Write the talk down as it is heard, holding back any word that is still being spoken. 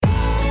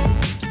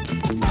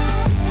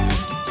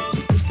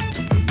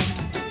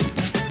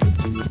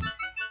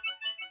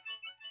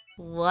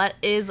What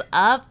is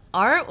up,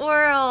 Art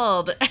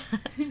World?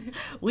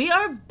 We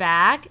are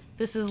back.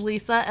 This is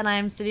Lisa, and I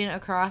am sitting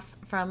across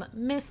from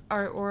Miss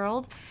Art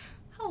World.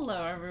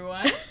 Hello,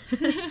 everyone.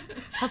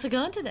 How's it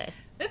going today?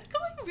 It's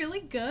going really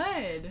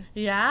good.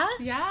 Yeah?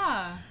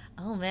 Yeah.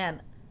 Oh,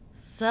 man.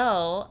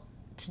 So,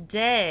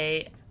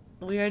 today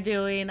we are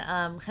doing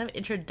kind of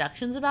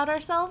introductions about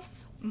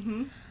ourselves.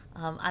 Mm-hmm.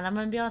 And I'm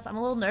going to be honest, I'm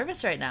a little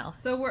nervous right now.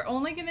 So we're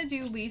only going to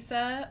do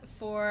Lisa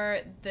for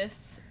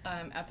this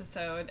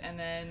episode, and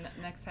then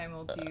next time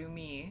we'll do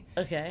me.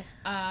 Okay.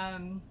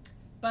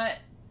 But,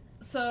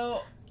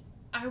 so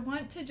I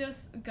want to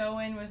just go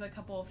in with a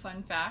couple of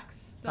fun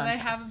facts that I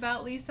have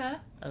about Lisa.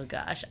 Oh,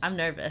 gosh. I'm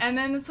nervous. And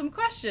then some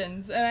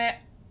questions. And I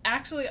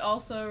actually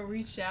also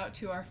reached out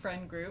to our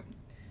friend group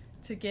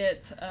to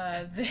get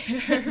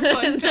their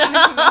fun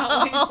facts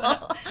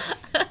about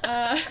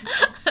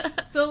Lisa.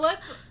 So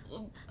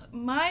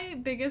my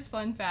biggest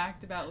fun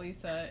fact about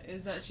Lisa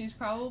is that she's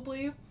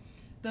probably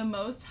the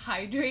most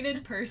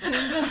hydrated person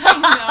that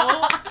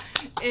I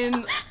know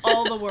in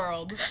all the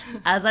world.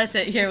 As I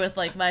sit here with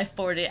like my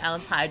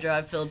 40-ounce hydro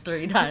I've filled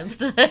 3 times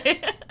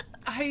today.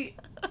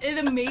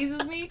 It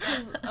amazes me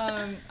because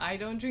I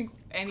don't drink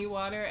any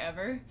water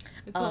ever.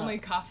 It's only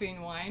coffee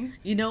and wine.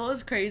 You know what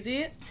was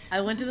crazy? I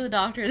went to the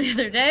doctor the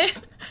other day,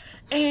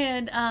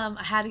 and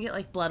I had to get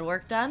like blood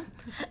work done.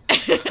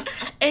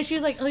 And she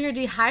was like, "Oh, you're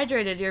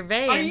dehydrated. Your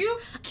veins." Are you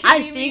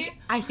kidding me?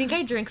 I think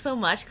I drink so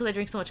much because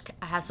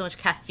I have so much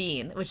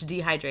caffeine, which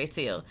dehydrates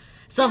you.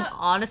 So yeah. I'm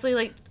honestly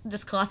like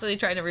just constantly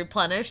trying to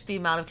replenish the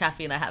amount of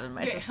caffeine I have in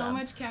my system. How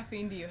much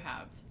caffeine do you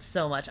have?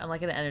 So much. I'm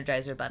like an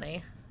Energizer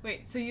bunny.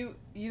 Wait, so you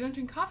don't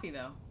drink coffee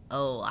though?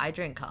 Oh, I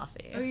drink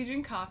coffee. Oh, you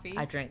drink coffee?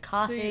 I drink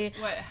coffee.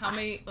 So how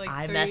many, like,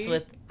 I mess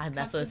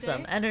with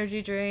some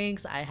energy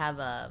drinks. I have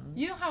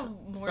You don't have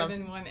more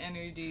than one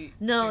energy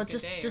No, drink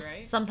just a day, just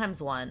right?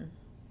 sometimes one.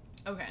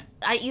 Okay.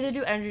 I either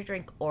do energy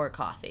drink or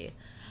coffee.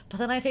 But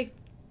then I take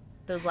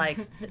those, like,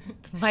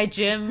 my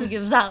gym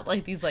gives out,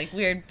 like, these, like,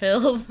 weird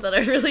pills that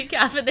are really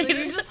caffeinated. So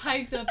you're just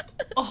hyped up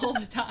all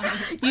the time.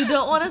 You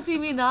don't want to see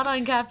me not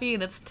on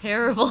caffeine. It's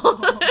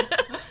terrible.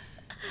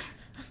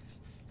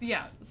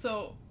 Yeah,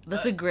 so...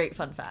 That's a great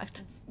fun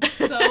fact.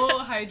 So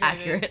hydrated.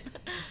 Accurate.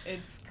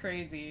 It's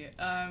crazy.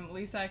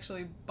 Lisa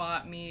actually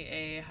bought me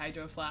a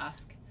hydro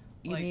flask.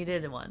 You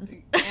needed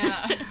one.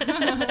 Yeah.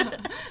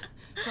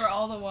 For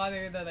all the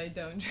water that I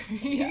don't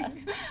drink.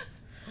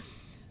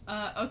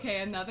 Yeah. Okay,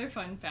 another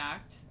fun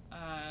fact.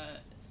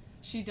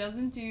 She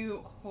doesn't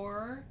do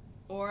horror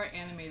or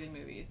animated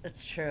movies.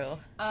 That's true.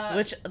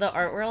 Which the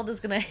art world is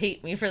going to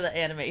hate me for the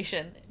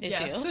animation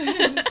issue. Yes,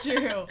 it's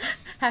true.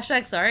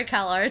 Hashtag sorry,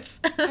 CalArts.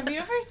 Have you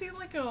ever seen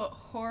like a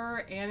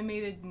horror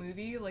animated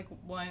movie, like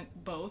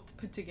both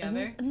put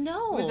together?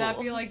 No. Would that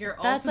be like your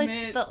That's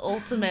ultimate? That's like the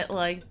ultimate,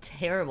 like,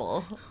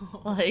 terrible.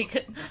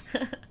 Like.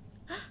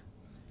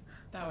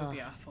 That would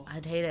be awful.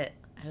 I'd hate it.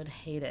 I would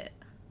hate it.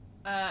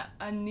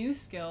 A new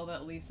skill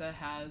that Lisa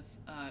has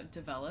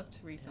developed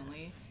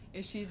recently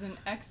is she's an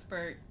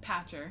expert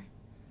patcher.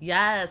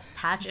 Yes,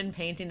 patch and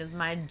painting is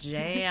my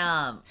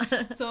jam.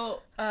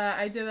 So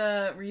I did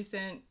a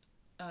recent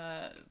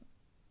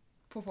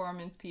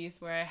performance piece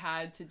where I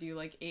had to do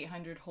like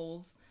 800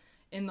 holes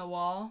in the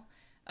wall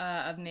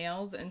of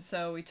nails, and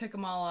so we took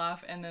them all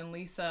off, and then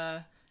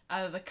Lisa,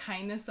 out of the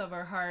kindness of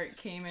her heart,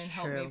 came and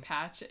helped me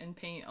patch and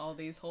paint all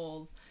these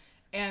holes.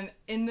 And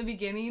in the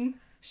beginning,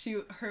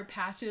 her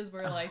patches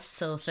were like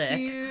so thick,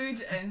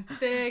 huge and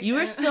thick. You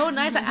were so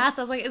nice. I asked,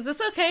 I was like, "Is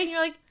this okay?" And you're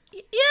like,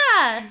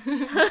 "Yeah."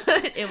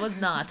 It was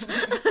not.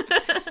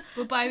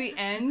 But by the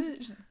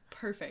end,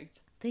 perfect.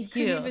 Thank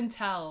you. You Couldn't even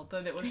tell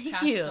that it was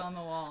patched on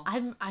the wall.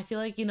 I feel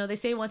like, they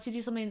say once you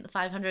do something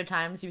 500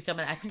 times, you become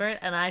an expert,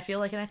 and I feel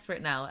like an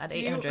expert now at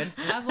 800.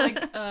 Do you have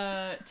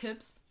like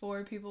tips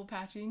for people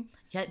patching?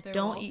 Yeah,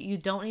 you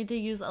don't need to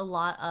use a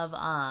lot of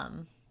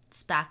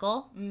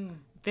spackle.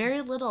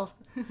 Very little.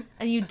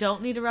 And you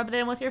don't need to rub it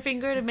in with your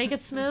finger to make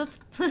it smooth.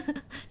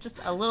 Just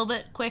a little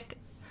bit quick.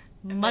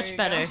 And much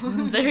better.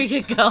 There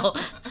you go.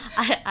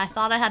 I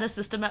thought I had a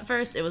system at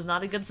first. It was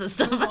not a good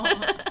system.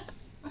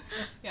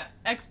 Yeah,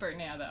 expert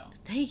now though.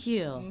 Thank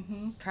you.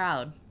 Mm-hmm.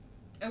 Proud.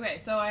 Okay,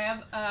 so I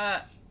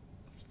have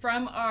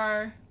from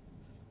our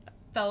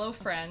fellow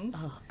friends.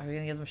 Oh, are we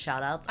gonna give them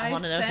shout outs? I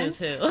want to know who's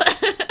who.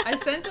 I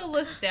sent a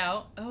list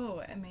out.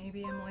 Oh,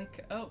 maybe Emily.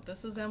 Oh,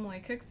 this is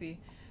Emily Cooksey.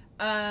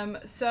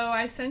 So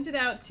I sent it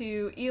out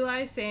to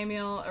Eli,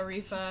 Samuel,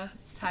 Arifa,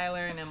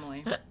 Tyler, and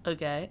Emily.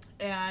 Okay.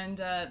 And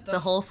the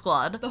whole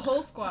squad. The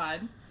whole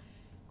squad.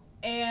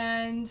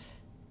 And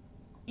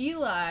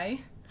Eli,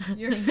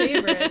 your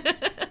favorite,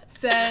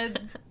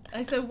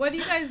 I said, "What do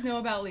you guys know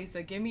about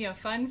Lisa? Give me a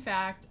fun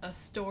fact, a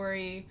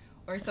story,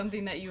 or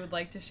something that you would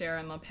like to share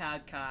on the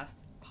podcast."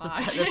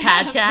 The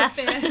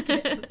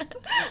podcast?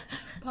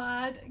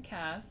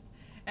 Podcast.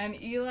 And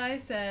Eli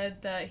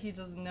said that he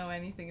doesn't know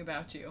anything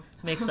about you.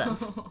 Makes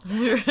sense.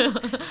 We were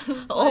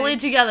only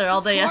together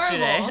all day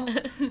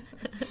yesterday.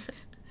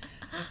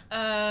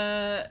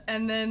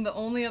 And then the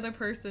only other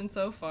person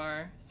so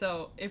far,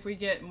 so if we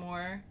get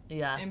more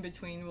in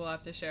between, we'll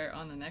have to share it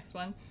on the next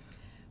one,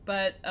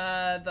 But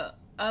the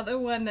other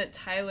one that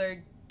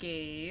Tyler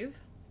gave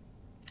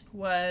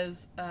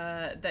was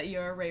that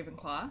you're a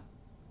Ravenclaw,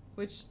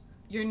 which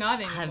you're not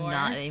anymore. I'm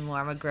not anymore.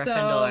 I'm a Gryffindor.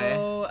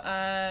 So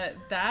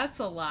that's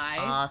a lie.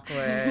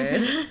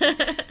 Awkward.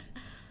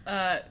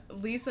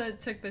 Lisa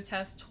took the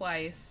test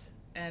twice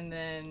and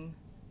then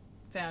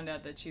found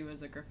out that she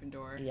was a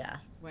Gryffindor. Yeah.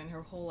 When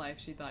her whole life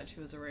she thought she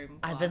was a Ravenclaw.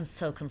 I've been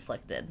so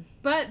conflicted.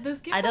 But this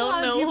gives I don't a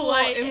lot know of people who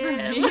I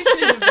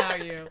information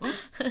about you.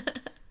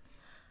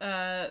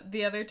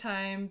 The other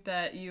time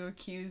that you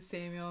accused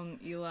Samuel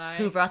and Eli.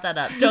 Who brought that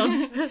up?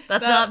 Don't.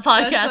 That's not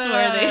podcast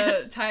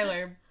worthy.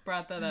 Tyler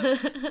brought that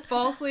up.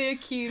 Falsely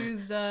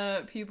accused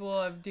people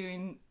of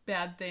doing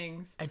bad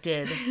things. I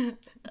did.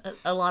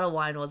 A lot of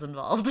wine was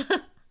involved.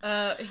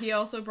 He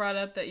also brought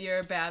up that you're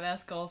a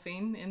badass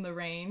golfing in the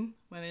rain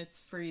when it's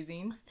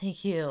freezing.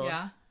 Thank you.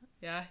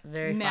 Yeah.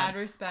 Very mad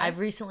fun. respect. I've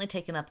recently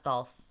taken up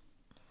golf.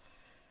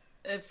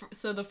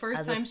 So the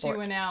first As a time she sport.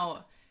 went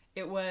out,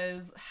 it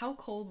was, how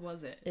cold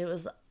was it? It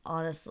was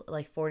honestly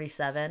like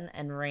 47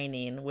 and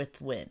raining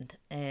with wind,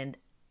 and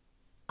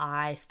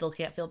I still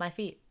can't feel my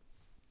feet.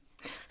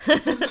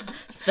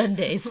 It's been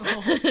days.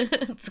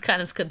 It's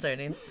kind of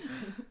concerning.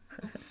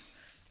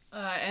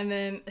 And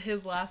then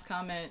his last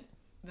comment,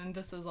 then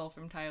this is all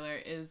from Tyler,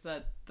 is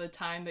that the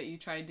time that you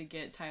tried to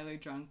get Tyler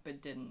drunk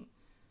but didn't.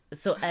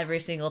 So every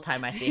single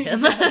time I see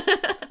him.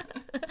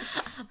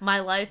 My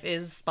life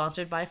is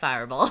sponsored by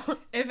Fireball.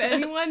 If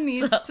anyone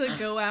needs to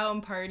go out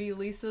and party,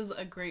 Lisa's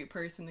a great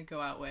person to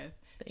go out with.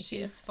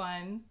 She's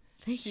fun.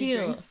 She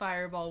drinks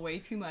Fireball way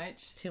too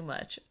much. Too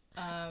much.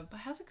 But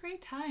has a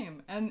great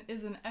time and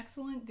is an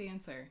excellent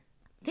dancer.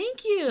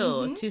 Thank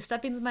you.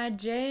 Two-stepping's my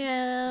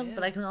jam,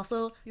 but I can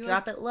also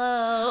drop it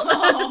low.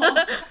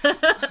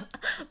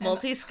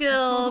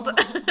 Multi-skilled.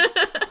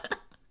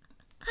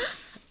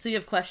 So you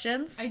have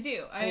questions? I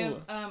do. I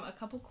have a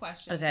couple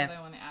questions that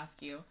I want to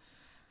ask you.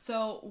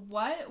 So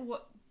what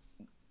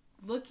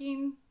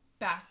looking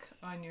back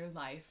on your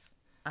life.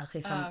 Okay,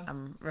 so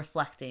I'm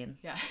reflecting.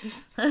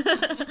 Yes.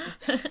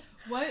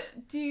 What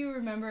do you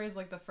remember as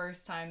like the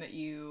first time that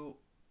you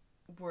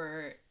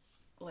were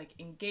like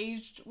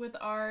engaged with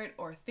art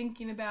or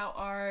thinking about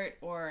art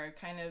or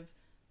kind of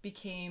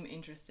became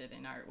interested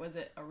in art? Was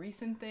it a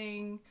recent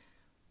thing?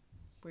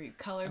 Were you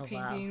color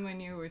painting when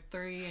you were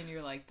 3 and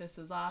you're like, this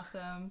is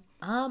awesome?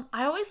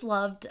 I always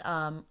loved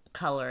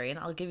coloring.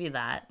 I'll give you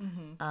that.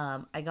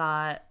 I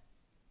got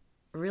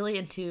really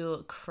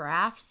into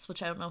crafts,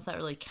 which I don't know if that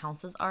really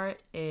counts as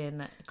art,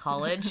 in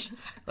college,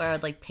 where I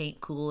would like paint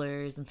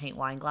coolers and paint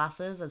wine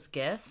glasses as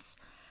gifts.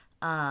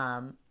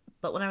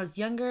 But when I was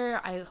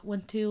younger, I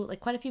went to like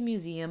quite a few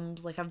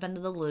museums. Like I've been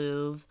to the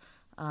Louvre,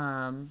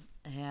 and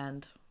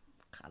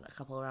got a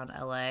couple around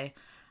LA.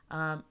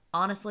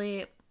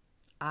 Honestly,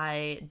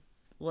 I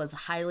was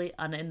highly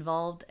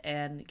uninvolved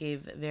and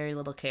gave very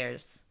little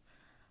cares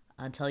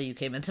until you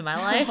came into my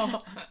life.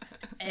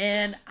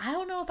 And I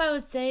don't know if I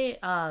would say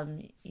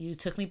you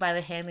took me by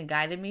the hand and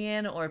guided me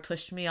in or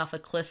pushed me off a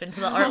cliff into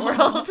the art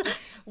world.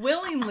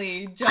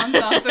 Willingly jumped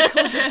off the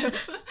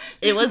cliff.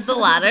 It was the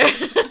latter.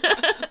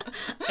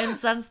 And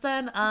since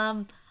then,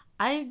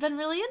 I've been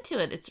really into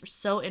it. It's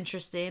so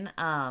interesting.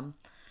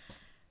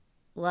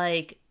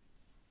 Like,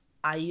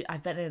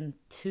 I've been in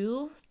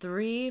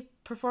 2-3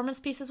 performance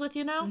pieces with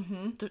you now.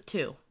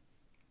 2.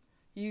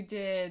 You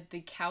did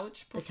the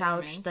couch The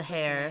performance. couch, the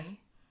hair.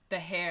 The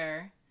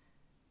hair.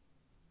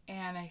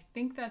 And I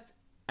think that's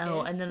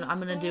Oh, it and then so I'm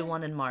going to do far?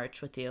 one in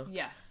March with you.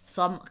 Yes.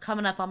 So I'm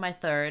coming up on my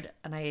 3rd,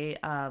 and I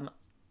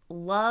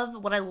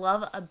what I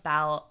love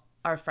about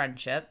our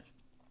friendship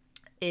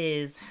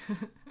is,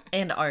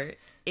 and art,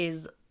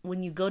 is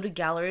when you go to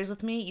galleries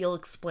with me, you'll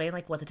explain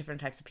like what the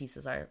different types of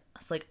pieces are.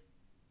 It's like,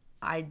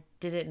 I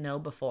didn't know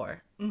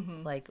before.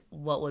 Like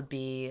what would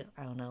be,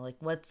 I don't know, like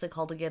what's it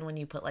called again when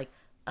you put like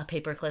a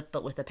paperclip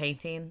but with a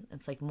painting?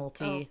 It's like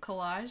collage?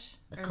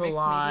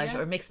 Collage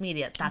or mixed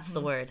media. That's the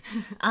word.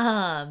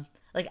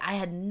 Like I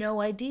had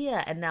no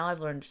idea, and now I've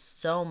learned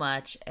so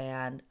much,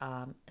 and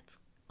it's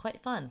quite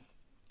fun.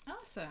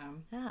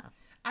 Awesome. Yeah.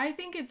 I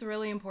think it's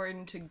really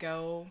important to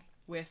go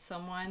with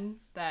someone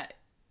that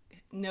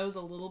knows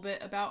a little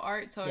bit about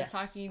art. So I was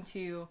talking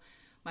to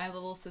my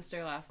little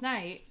sister last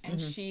night, and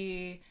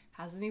she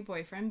has a new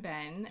boyfriend,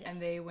 Ben, and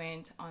they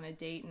went on a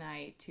date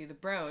night to the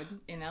Broad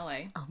in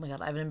LA. Oh my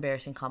god, I have an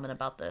embarrassing comment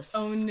about this.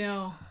 Oh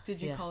no.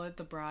 Did you call it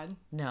the Broad?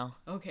 No.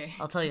 Okay.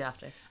 I'll tell you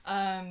after.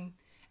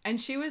 And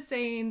she was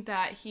saying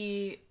that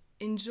he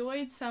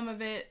enjoyed some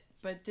of it,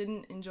 but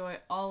didn't enjoy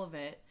all of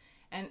it.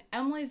 And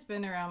Emily's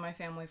been around my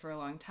family for a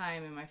long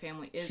time, and my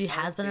family is She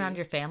has been around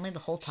your family the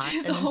whole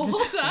time? The whole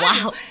time.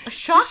 Wow.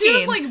 Shocking. She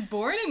was like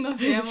born in the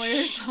family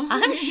or something.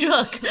 I'm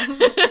shook.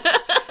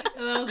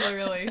 That was a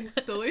really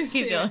silly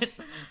Keep going.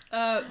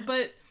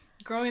 But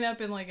growing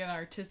up in like an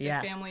artistic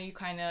Yeah. family, you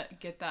kind of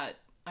get that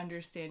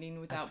understanding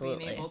without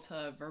Absolutely. being able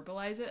to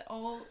verbalize it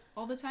all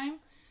the time.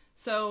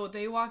 So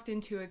they walked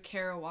into a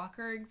Kara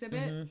Walker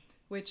exhibit,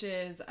 which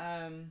is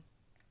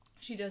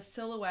she does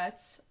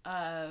silhouettes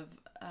of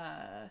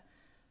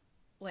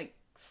like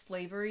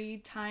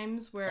slavery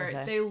times where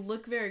Okay. they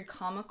look very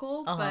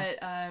comical, Uh-huh.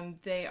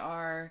 but they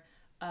are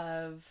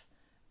of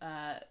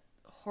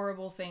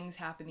horrible things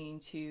happening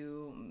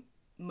to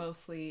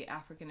mostly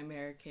African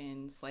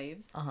American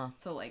slaves. Uh-huh.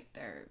 So like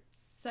they're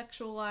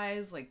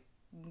sexualized, like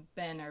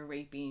men are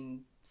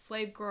raping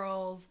slave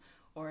girls,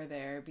 or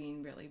they're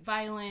being really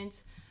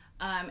violent.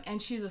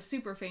 And she's a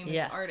super famous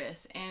Yeah.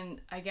 artist. And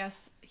I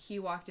guess he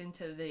walked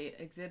into the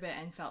exhibit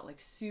and felt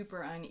like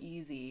super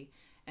uneasy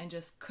and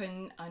just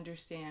couldn't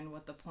understand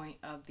what the point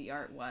of the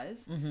art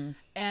was. Mm-hmm.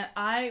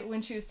 And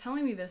when she was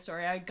telling me this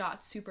story, I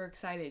got super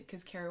excited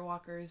because Kara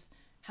Walker's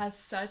has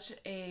such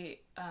a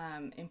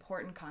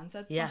important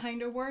concept Yeah.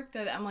 behind her work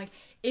that I'm like,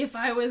 if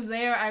I was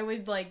there, I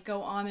would like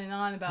go on and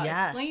on about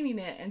Yeah. explaining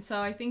it. And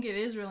so I think it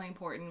is really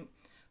important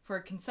for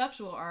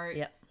conceptual art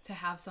Yep. to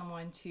have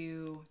someone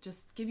to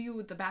just give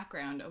you the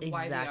background of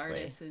why the Exactly.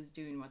 artist is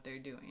doing what they're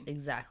doing.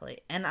 Exactly.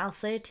 And I'll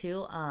say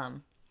too,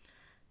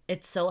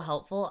 it's so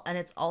helpful, and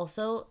it's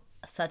also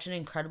such an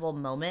incredible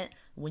moment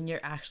when you're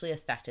actually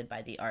affected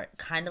by the art.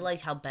 Kind of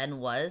like how Ben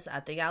was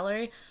at the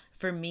gallery.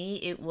 For me,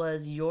 it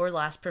was your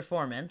last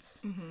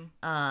performance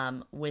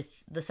with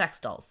the sex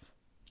dolls.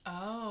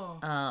 Oh.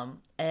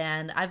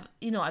 And I've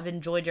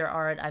enjoyed your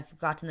art. I've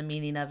gotten the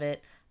meaning of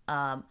it.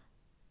 I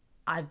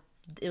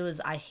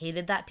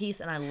hated that piece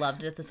and I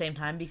loved it at the same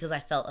time because I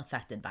felt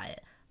affected by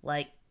it.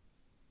 Like,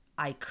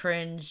 I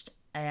cringed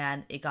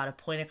and it got a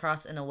point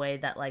across in a way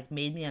that like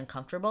made me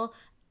uncomfortable.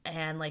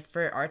 And like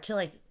for art to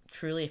like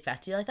truly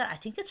affect you like that, I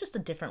think it's just a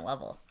different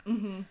level.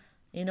 Mm-hmm.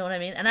 You know what I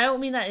mean? And I don't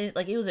mean that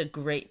it was a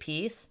great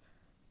piece,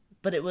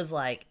 but it was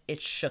like,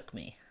 it shook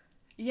me.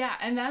 Yeah,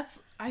 and that's,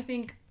 I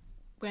think,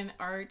 when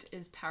art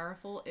is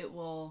powerful, it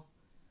will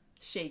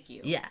shake you.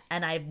 Yeah,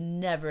 and I've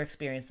never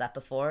experienced that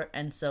before.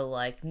 And so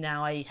like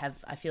now I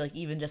feel like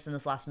even just in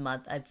this last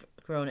month, I've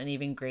grown an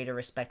even greater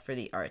respect for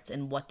the arts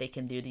and what they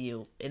can do to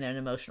you in an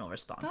emotional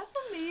response. That's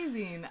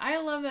amazing.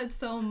 I love that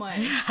so much.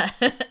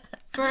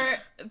 For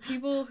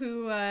people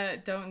who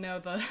don't know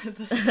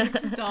the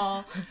sex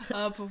doll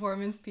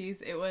performance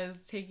piece, it was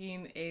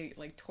taking a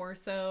like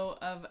torso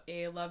of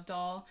a love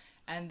doll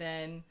and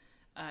then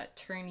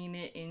turning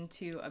it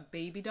into a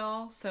baby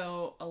doll.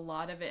 So a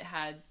lot of it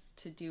had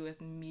to do with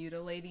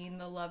mutilating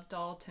the love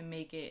doll to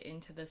make it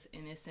into this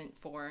innocent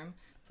form.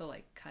 So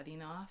like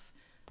cutting off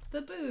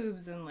the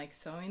boobs and like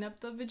sewing up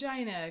the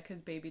vagina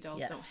because baby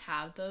dolls don't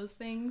have those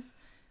things.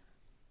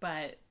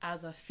 But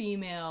as a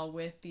female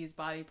with these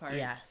body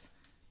parts,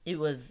 it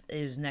was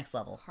next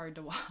level. hard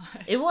to watch.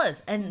 It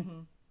was,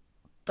 and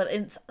but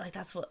it's like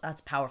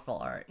that's powerful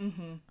art.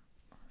 Mm-hmm.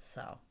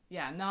 So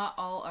yeah, not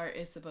all art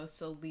is supposed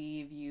to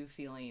leave you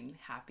feeling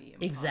happy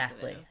and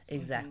exactly, positive.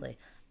 exactly.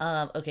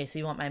 Okay, so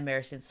you want my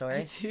embarrassing story?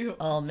 I do.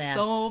 Oh man,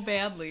 so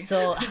badly.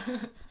 So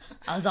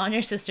I was on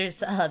your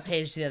sister's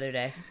page the other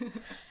day,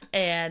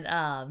 and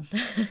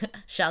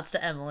shouts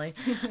to Emily,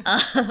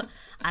 and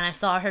I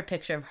saw her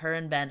picture of her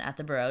and Ben at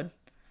the Broad,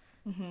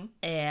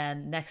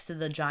 and next to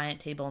the giant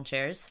table and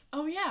chairs.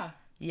 Oh yeah.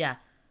 Yeah.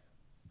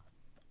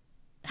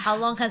 How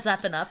long has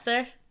that been up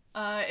there?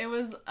 It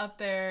was up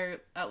there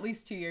at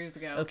least 2 years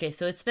ago. Okay,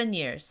 so it's been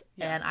years,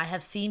 Yes. and I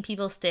have seen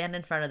people stand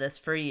in front of this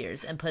for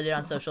years and put it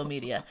on social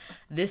media.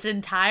 This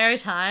entire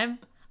time,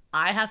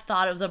 I have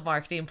thought it was a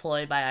marketing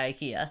ploy by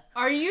IKEA.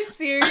 Are you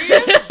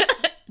serious?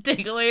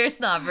 Take away your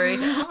snobbery.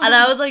 And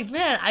I was like,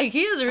 man,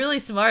 IKEA is really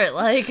smart.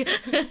 Like,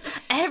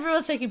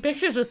 everyone's taking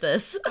pictures with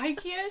this.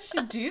 IKEA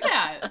should do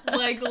that.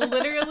 Like,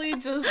 literally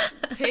just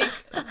take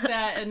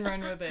that and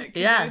run with it.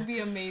 'Cause Yeah. It would be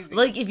amazing.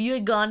 Like, if you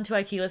had gone to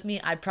IKEA with me,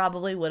 I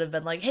probably would have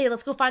been like, hey,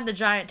 let's go find the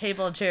giant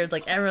table and chairs.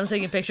 Like, everyone's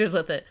taking pictures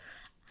with it.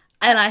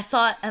 And I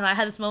saw it, and I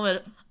had this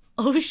moment,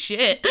 oh,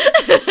 shit.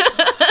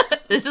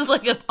 This is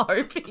like an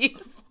art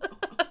piece.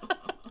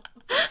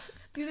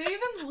 Do they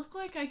even look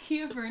like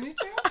IKEA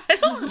furniture? I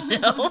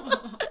don't know.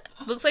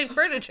 Looks like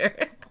furniture.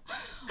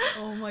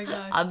 Oh my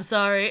gosh. I'm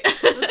sorry.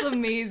 That's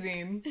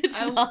amazing.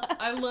 not.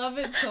 I love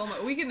it so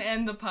much. We can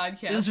end the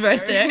podcast. It's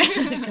right there.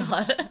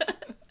 God.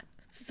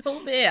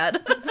 So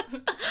bad.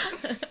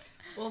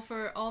 Well,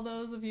 for all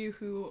those of you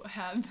who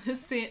have the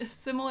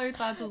similar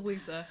thoughts as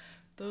Lisa,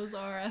 those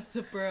are at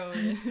the Broad.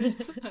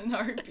 It's an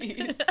art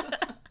piece.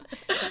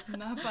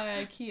 Not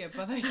by IKEA,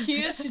 but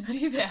IKEA should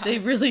do that. They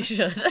really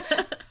should.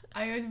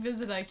 I would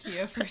visit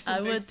IKEA for some I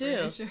big would too.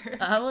 furniture.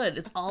 I would.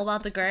 It's all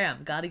about the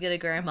gram. Gotta get a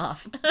gram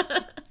off.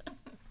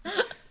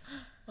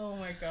 Oh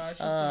my gosh,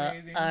 that's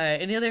amazing. All right.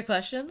 Any other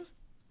questions?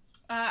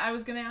 I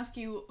was going to ask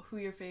you who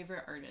your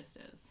favorite artist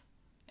is.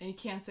 And you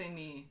can't say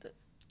me.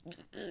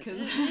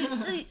 'Cause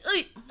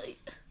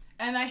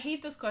and I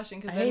hate this question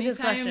because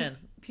anytime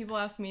people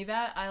ask me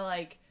that, I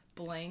like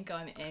blank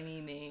on any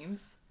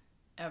names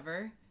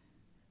ever.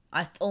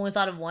 I only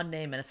thought of one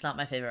name, and it's not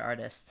my favorite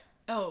artist.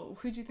 Oh,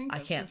 who'd you think I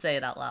of? can't say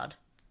it out loud.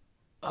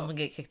 I'm gonna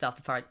get kicked off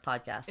the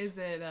podcast. Is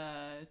it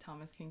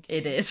Thomas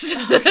Kincaid? It is.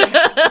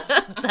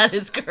 That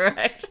is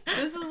correct.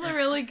 This is a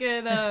really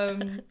good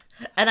and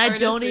I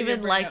don't that you even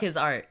bring like up. his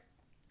art.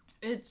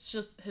 It's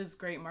just his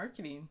great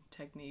marketing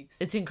techniques.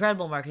 It's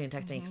incredible marketing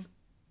techniques,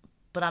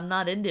 but I'm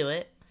not into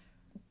it.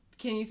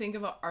 Can you think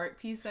of an art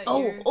piece that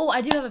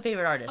I do have a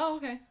favorite artist. Oh,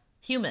 okay.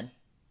 Human.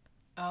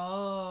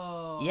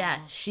 Oh. Yeah,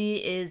 she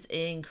is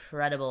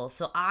incredible.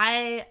 So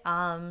I,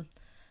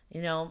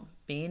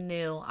 being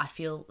new, I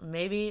feel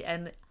maybe,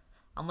 and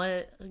I'm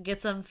going to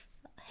get some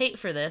hate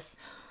for this,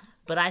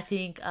 but I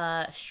think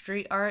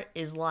street art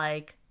is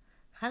like,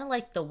 kind of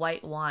like the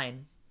white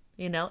wine.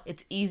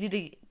 It's easy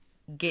to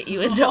get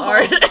you into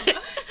art.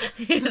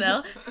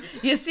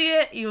 You see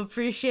it, you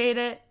appreciate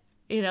it.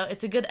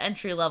 It's a good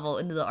entry level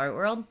into the art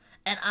world.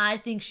 And I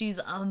think she's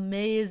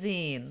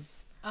amazing.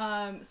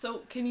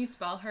 So can you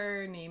spell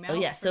her name out? Oh,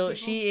 yeah. So people?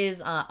 she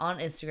is on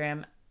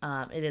Instagram.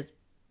 It is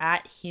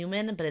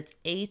 @human, but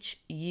it's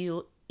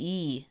HUEMAN.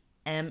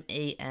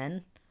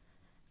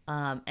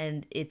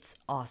 And it's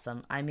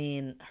awesome. I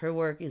mean, her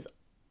work is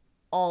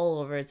all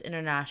over. It's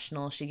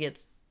international. She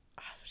gets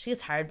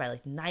hired by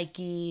like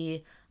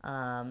Nike.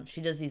 She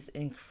does these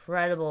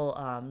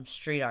incredible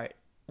street art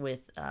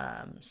with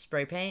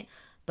spray paint.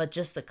 But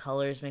just the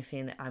colors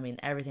mixing, I mean,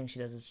 everything she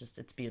does is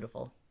it's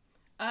beautiful.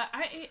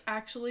 I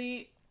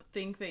actually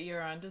think that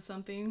you're onto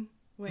something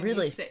when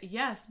really? You say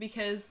yes,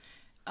 because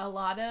a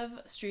lot of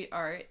street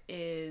art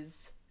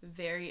is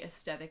very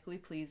aesthetically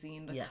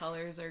pleasing. The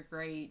colors are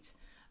great.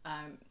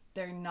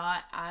 They're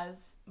not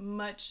as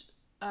much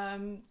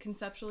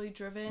conceptually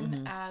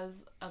driven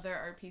as other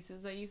art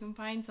pieces that you can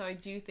find. So I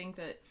do think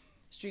that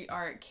street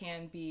art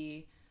can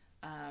be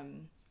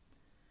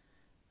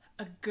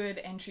a good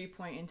entry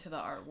point into the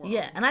art world.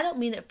 Yeah, and I don't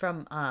mean it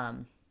from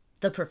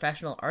the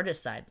professional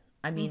artist side.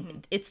 I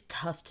mean, it's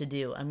tough to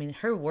do. I mean,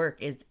 her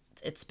work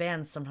it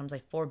spans sometimes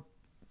like 4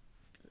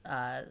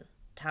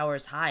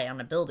 towers high on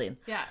a building.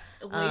 Yeah,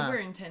 labor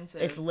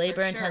intensive. It's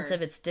labor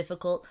intensive. It's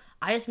difficult.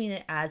 I just mean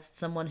it as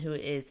someone who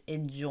is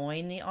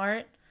enjoying the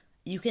art.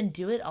 You can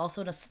do it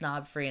also in a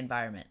snob-free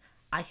environment.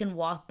 I can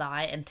walk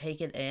by and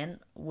take it in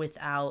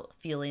without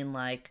feeling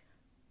like,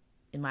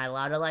 am I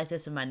allowed to like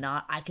this? Am I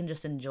not? I can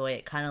just enjoy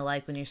it. Kind of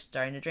like when you're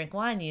starting to drink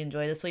wine, you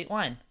enjoy the sweet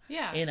wine.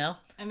 Yeah.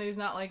 And there's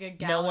not like a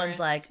gallerist no one's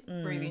like,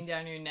 breathing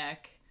down your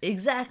neck.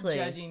 Exactly.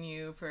 Judging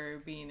you for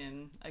being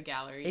in a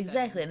gallery.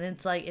 Exactly. setting. And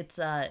it's like, it's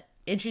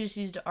introduced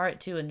you to art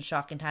too in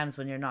shocking times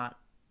when you're not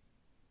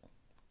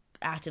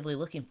actively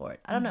looking for it.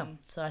 I don't know.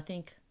 So I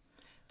think...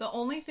 The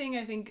only thing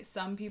I think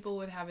some people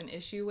would have an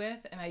issue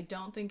with, and I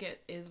don't think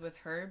it is with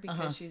her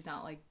because she's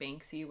not like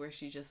Banksy where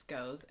she just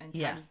goes and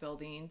tags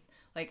buildings.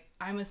 Like,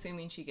 I'm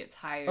assuming she gets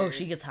hired. Oh,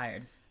 she gets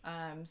hired.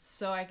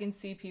 So I can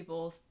see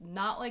people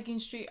not liking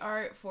street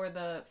art for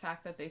the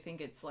fact that they think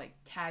it's like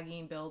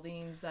tagging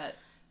buildings that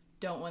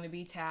don't want to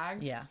be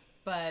tagged. Yeah.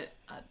 But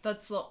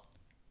that's the...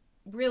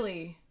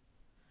 Really,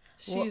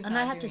 she's well, not and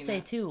I have to doing say,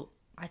 that. too,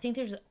 I think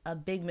there's a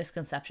big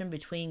misconception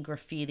between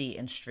graffiti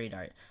and street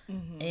art.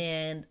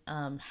 And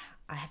I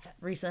have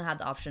recently had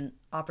the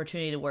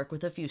opportunity to work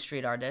with a few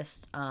street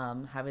artists,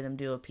 having them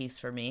do a piece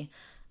for me.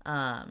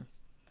 And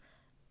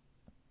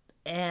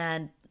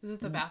Is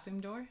it the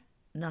bathroom door?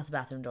 not the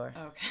bathroom door.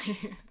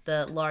 Okay.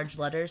 The large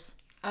letters.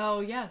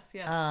 Oh, yes.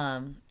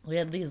 We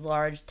had these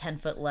large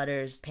 10-foot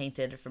letters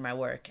painted for my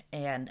work,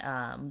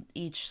 and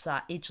each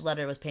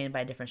letter was painted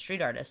by a different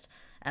street artist.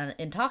 And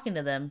in talking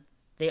to them,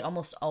 they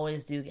almost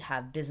always do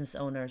have business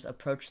owners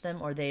approach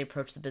them, or they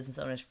approach the business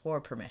owners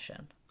for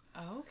permission.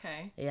 Oh,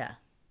 okay. Yeah.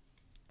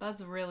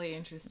 That's really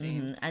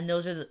interesting. And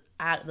those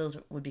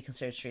would be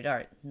considered street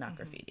art, not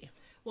graffiti.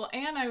 Well,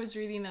 and I was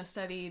reading a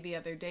study the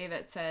other day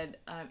that said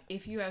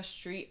if you have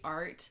street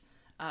art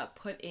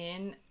put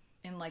in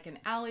like an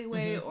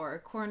alleyway or a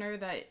corner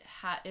that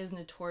is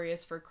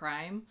notorious for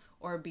crime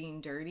or being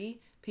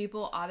dirty,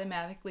 people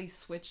automatically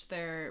switch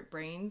their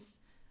brains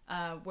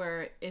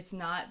where it's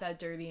not that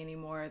dirty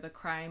anymore. The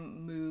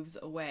crime moves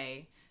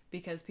away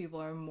because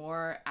people are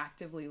more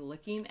actively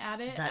looking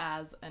at it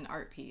as an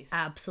art piece.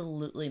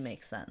 Absolutely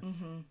makes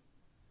sense.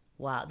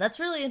 Wow, that's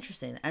really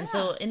interesting. And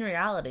so in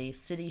reality,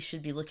 cities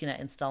should be looking at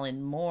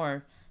installing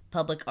more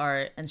public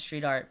art and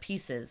street art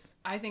pieces.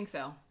 I think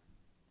so.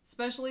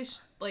 Especially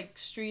like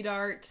street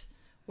art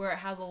where it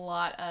has a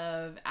lot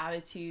of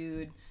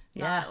attitude,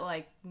 not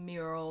like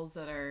murals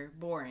that are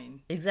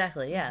boring.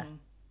 Exactly, yeah.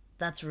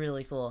 That's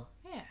really cool.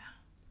 Yeah.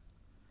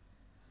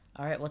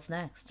 All right, what's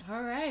next?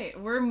 All right,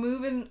 we're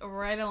moving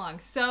right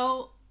along.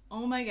 So,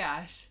 oh my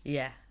gosh.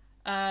 Yeah.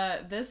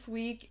 This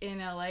week in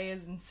LA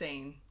is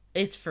insane.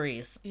 It's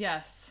freeze.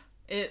 Yes,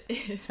 it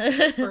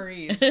is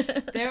freeze.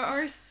 There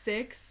are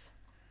 6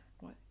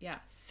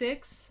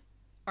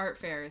 art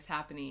fairs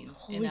happening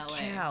in LA.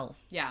 Holy cow.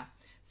 Yeah.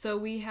 So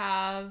we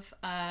have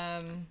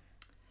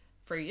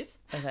Freeze.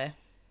 Okay.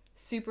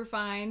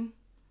 Superfine,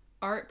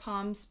 Art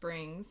Palm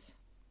Springs,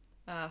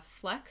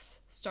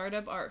 Flex,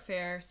 Startup Art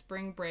Fair,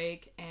 Spring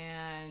Break,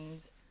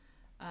 and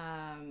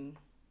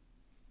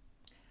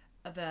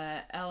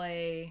the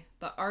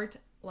Art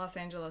Los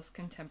Angeles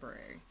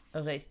Contemporary.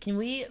 Okay, can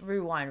we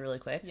rewind really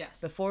quick? Yes.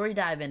 Before we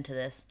dive into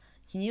this,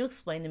 can you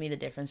explain to me the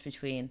difference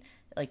between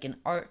like an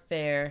art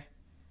fair,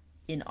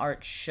 an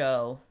art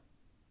show,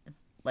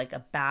 like a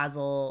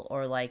Basel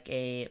or like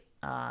a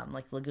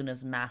like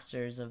Laguna's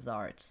Masters of the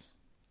Arts?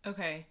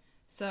 Okay.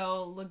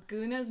 So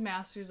Laguna's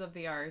Masters of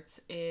the Arts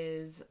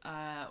is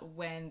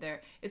when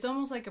it's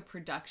almost like a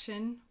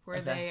production where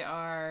Okay. they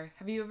are.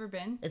 Have you ever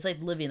been? It's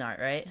like living art,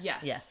 right?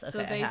 Yes. Yes. Okay.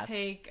 So I they have.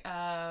 take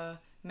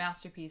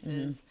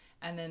masterpieces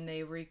and then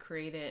they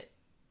recreate it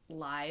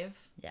live.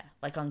 Yeah,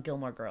 like on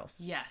Gilmore Girls.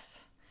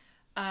 Yes.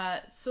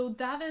 So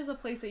that is a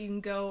place that you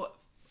can go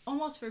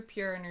almost for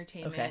pure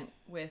entertainment Okay.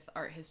 with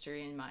art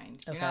history in mind.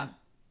 You're Okay. not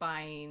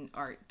buying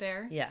art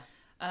there. Yeah.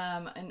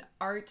 An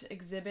art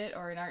exhibit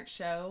or an art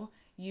show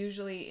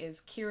usually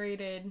is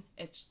curated.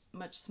 It's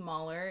much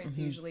smaller. It's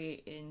usually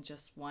in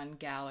just one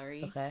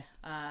gallery Okay.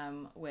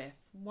 with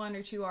one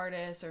or two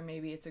artists, or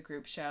maybe it's a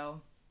group show.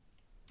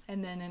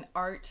 And then an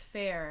art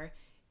fair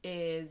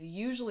is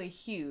usually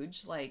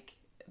huge, like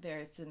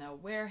it's in a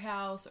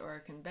warehouse or a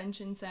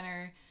convention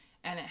center,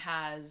 and it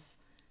has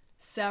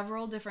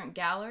several different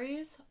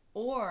galleries,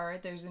 or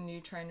there's a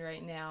new trend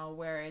right now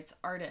where it's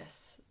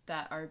artists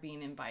that are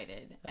being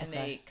invited and Okay.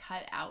 they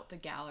cut out the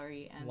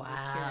gallery and the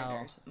Wow.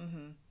 curators,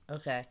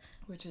 Okay.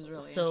 which is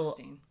really So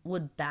interesting.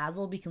 would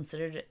Basel be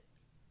considered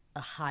a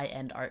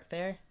high-end art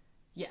fair?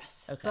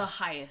 Yes, Okay. the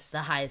highest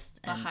The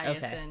highest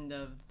okay. end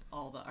of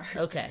all the art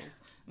Okay. fairs.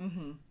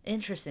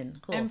 Interesting.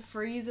 Cool. And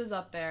Frieze is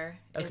up there.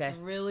 Okay. It's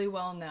really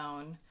well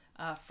known.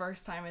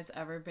 First time it's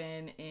ever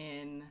been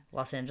in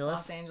Los Angeles?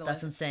 Los Angeles.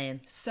 That's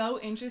insane. So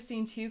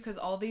interesting too, because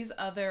all these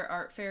other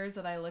art fairs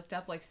that I looked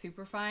up, like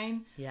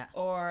Superfine Yeah.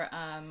 or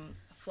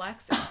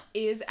Flex,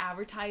 is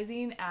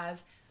advertising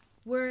as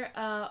we're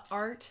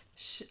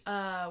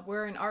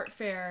we're an art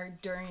fair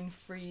during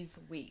Frieze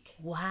Week.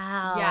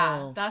 Wow.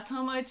 Yeah, that's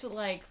how much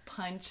like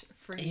punch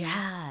Frieze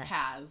Yeah.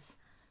 has.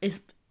 It's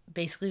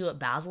basically what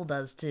Basel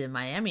does to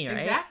Miami, right?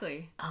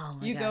 Exactly. Oh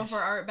my You go gosh. for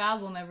Art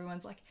Basel and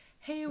everyone's like,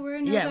 "Hey, we're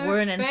another Yeah,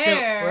 we're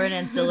fair." an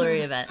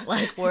ancillary event.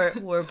 Like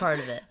we're part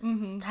of it. That's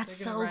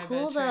They're gonna so ride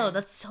cool that though. train.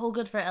 That's so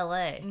good for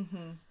LA.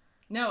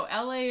 No,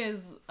 LA is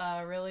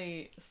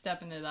really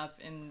stepping it up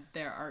in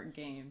their art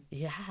game.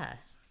 Yeah.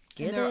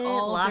 Get they're it?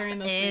 all Los during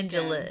this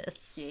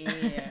Angeles.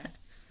 Yeah.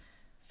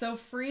 So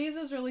Frieze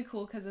is really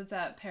cool because it's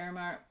at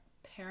Paramount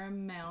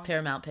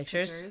Paramount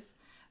Pictures.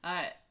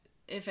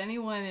 If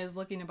anyone is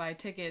looking to buy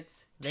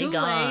tickets, They too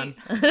gone.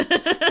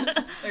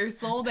 late. They're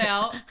sold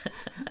out.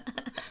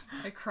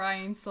 A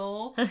crying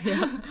soul.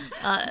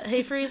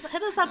 Hey Freeze,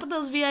 hit us up with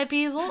those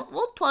VIPs.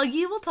 We'll plug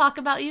you. We'll talk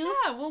about you.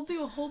 Yeah, we'll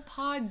do a whole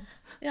pod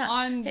Yeah.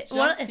 on Hey,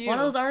 just if you. one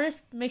of those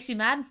artists makes you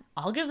mad,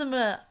 I'll give them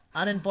a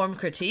uninformed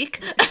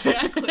critique.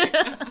 Exactly.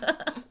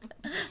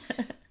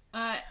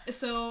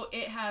 So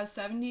it has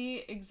 70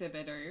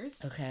 exhibitors.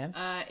 Okay.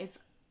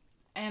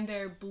 And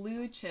they're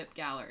blue chip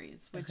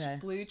galleries, which Okay.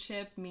 blue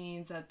chip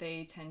means that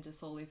they tend to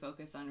solely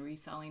focus on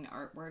reselling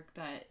artwork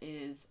that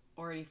is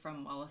already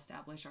from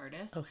well-established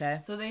artists.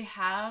 Okay. So they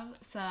have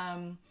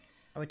some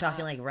Are we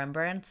talking like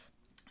Rembrandts?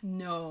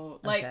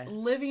 like Okay.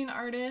 living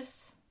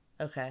artists.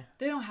 Okay.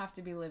 They don't have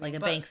to be living, Like a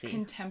but Banksy.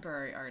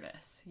 contemporary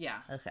artists.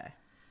 Yeah. Okay.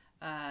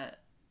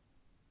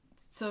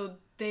 So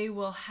they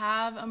will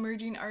have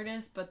emerging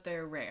artists, but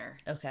they're rare.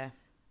 Okay.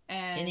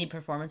 And Any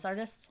performance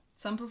artists?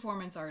 some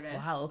performance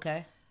artists. Wow.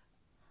 Okay.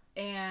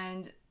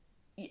 And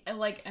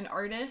like an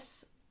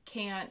artist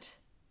can't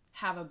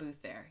have a booth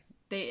there.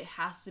 It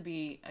has to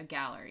be a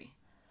gallery.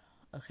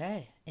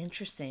 Okay.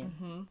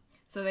 Interesting.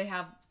 So they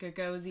have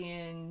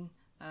Gagosian,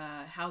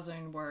 Hauser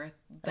and Wirth,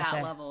 that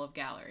Okay. level of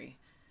gallery,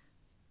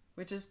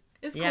 which is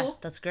Yeah, cool.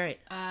 that's great.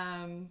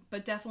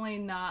 But definitely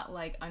not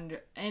like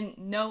and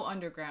no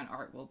underground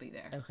art will be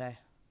there. Okay.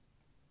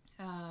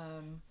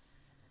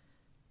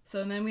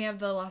 So then we have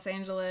the Los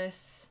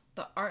Angeles,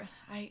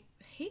 I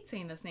hate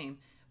saying this name.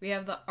 We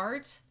have the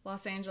Art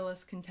Los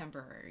Angeles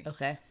Contemporary.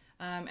 Okay.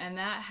 And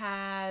that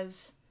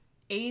has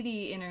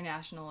 80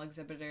 international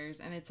exhibitors,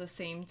 and it's the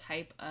same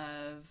type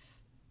of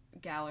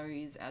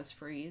galleries as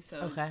Frieze, so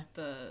Okay.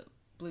 the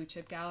blue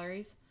chip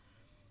galleries.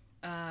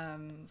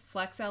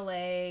 Flex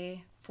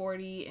LA,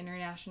 40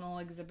 international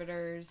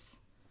exhibitors.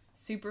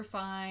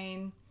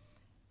 Superfine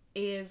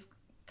is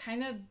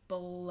kind of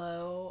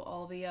below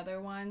all the other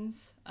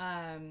ones,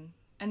 and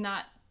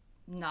not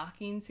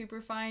knocking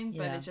Superfine,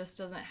 but Yeah. it just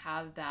doesn't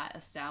have that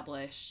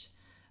established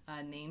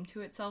name to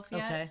itself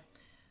yet. Okay.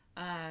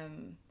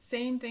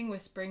 Same thing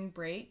with Spring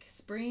Break.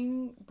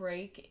 Spring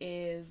Break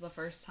is the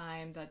first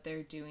time that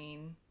they're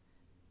doing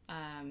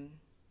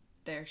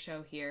their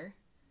show here,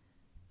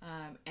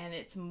 and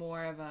it's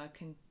more of an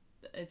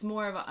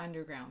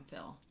underground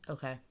feel,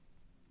 Okay.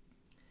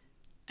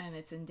 and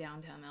it's in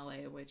downtown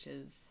LA, which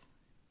is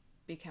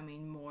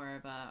becoming more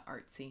of a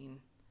art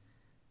scene.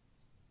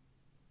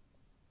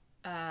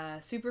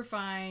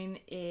 Superfine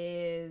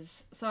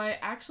is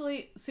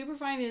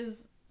Superfine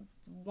is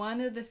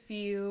one of the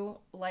few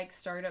like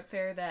startup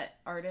fair that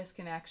artists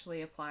can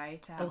actually apply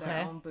to have their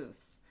Okay. own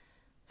booths.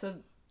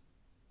 So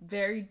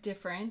very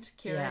different.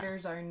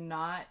 Curators are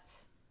not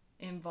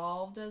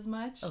involved as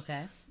much.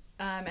 Okay.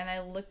 And I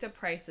looked at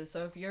prices.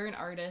 So if you're an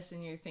artist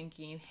and you're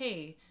thinking,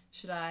 hey,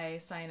 should I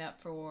sign up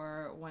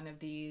for one of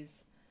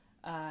these?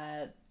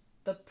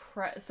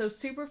 So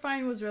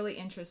Superfine was really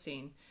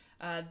interesting.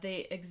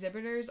 The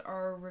exhibitors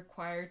are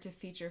required to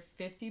feature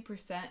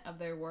 50% of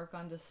their work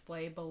on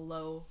display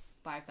below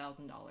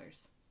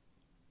 $5,000.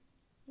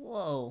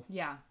 Whoa.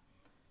 Yeah.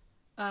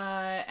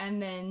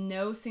 And then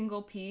no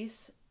single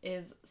piece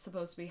is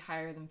supposed to be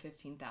higher than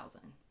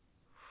 15,000.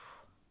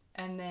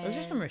 And then Those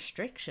are some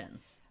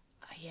restrictions.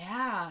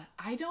 Yeah,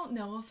 I don't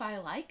know if I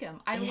like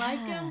them. I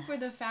like them for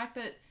the fact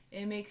that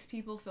it makes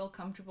people feel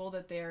comfortable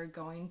that they're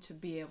going to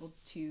be able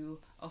to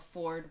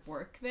afford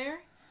work there.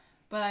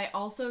 But I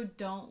also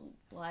don't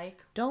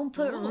like Don't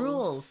put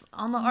rules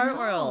on the art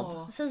world.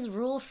 No. This is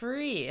rule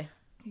free.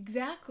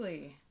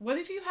 Exactly. What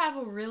if you have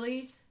a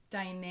really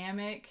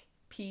dynamic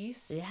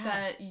piece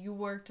that you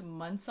worked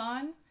months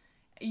on?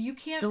 You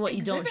can't. So what,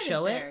 you don't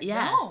show there. it?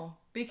 Yeah. No,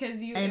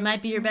 because And it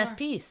might be your best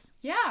piece.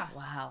 Yeah.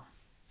 Wow.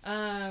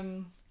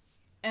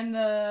 And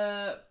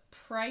the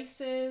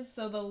prices,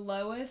 so the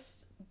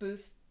lowest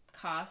booth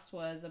cost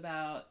was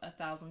about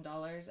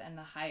 $1,000 and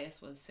the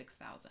highest was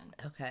 $6,000.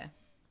 Okay.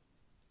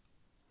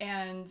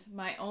 And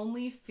my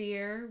only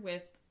fear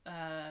with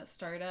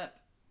Startup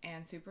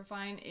and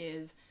Superfine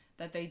is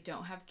that they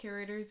don't have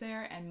curators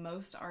there, and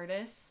most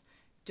artists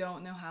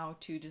don't know how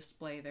to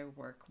display their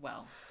work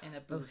well in a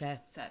booth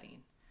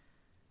setting.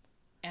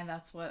 And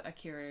that's what a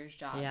curator's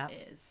job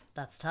is.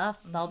 That's tough.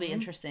 That'll be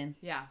interesting.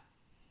 Yeah.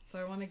 So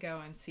I want to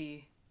go and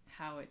see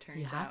how it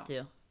turns out. You have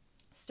to.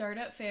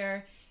 Startup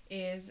Fair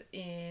is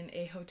in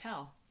a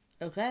hotel.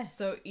 Okay.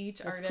 So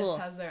each artist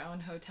has their own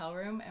hotel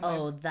room.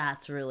 And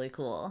that's really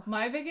cool.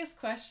 My biggest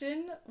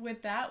question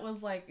with that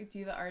was like,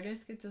 do the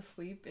artists get to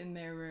sleep in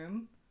their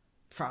room?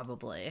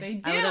 Probably. They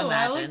do. I would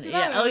imagine. I looked it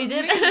up. Oh, you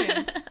did?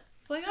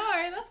 It's like, all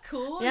right, that's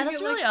cool. Yeah, you that's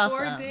get, really like, awesome.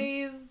 4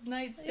 days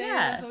night stay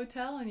at a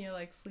hotel, and you're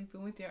like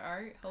sleeping with your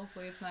art.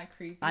 Hopefully, it's not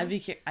creepy. I'd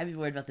be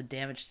worried about the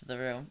damage to the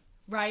room.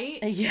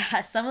 Right?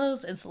 Yeah, some of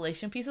those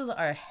installation pieces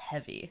are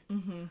heavy.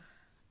 Mm-hmm.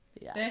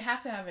 Yeah. They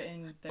have to have it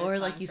in their Or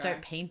contract. like you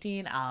start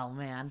painting. Oh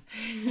man.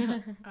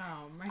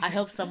 Oh man. I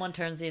hope someone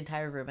turns the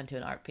entire room into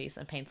an art piece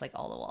and paints like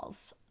all the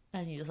walls,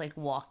 and you just like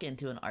walk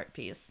into an art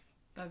piece.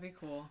 That'd be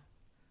cool.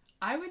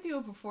 I would do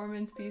a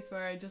performance piece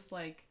where I just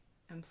like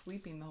am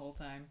sleeping the whole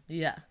time.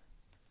 Yeah.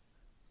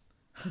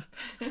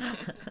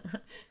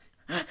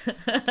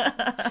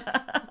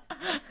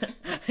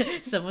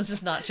 Someone's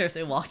just not sure if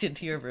they walked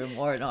into your room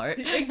or an art.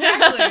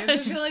 Exactly.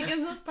 Just like,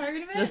 is this part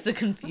of it? Just the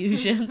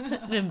confusion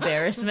and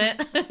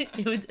embarrassment.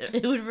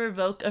 It would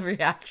revoke a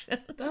reaction.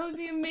 That would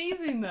be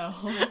amazing, though.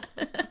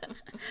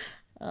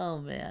 Oh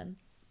man.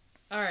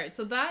 All right,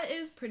 so that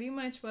is pretty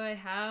much what I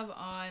have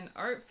on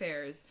art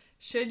fairs.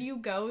 Should you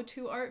go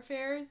to art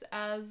fairs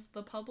as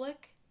the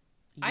public?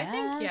 Yeah. I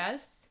think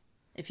yes.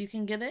 If you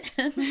can get it.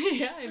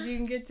 Yeah, if you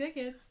can get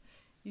tickets,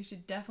 you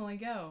should definitely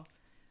go.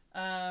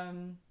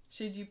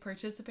 Should you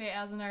participate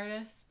as an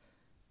artist?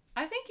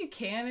 I think you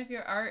can if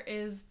your art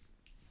is,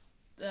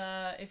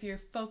 if you're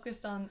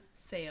focused on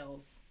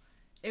sales.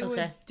 It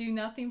would do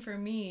nothing for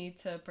me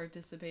to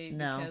participate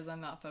because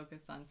I'm not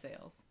focused on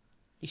sales.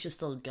 You should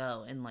still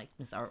go in like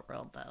Miss Art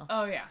World though.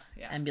 Oh yeah.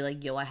 And be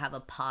like, yo, I have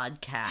a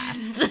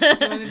podcast. You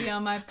want to be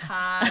on my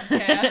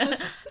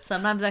podcast?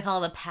 Sometimes I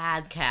call it a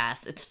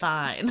podcast. It's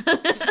fine.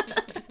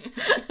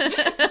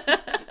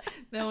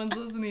 No one's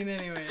listening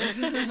anyways.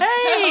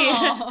 Hey!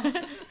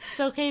 Aww.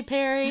 It's okay,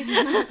 Perry.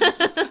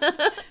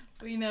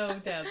 We know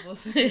Dad's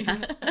listening.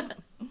 Yeah.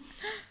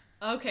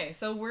 Okay,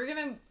 so we're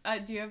going to...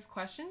 do you have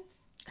questions?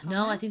 Comments?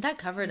 No, I think that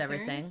covered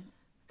everything.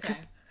 Okay.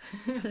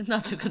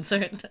 Not too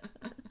concerned.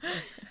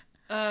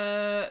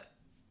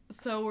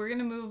 So we're going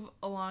to move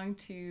along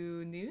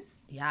to news.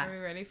 Yeah. Are we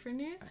ready for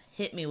news?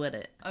 Hit me with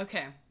it.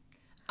 Okay.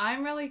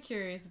 I'm really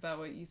curious about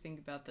what you think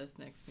about this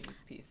next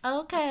news piece.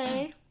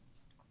 Okay.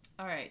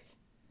 All right.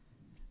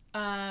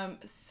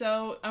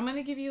 So I'm going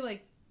to give you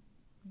like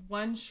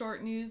one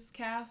short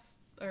newscast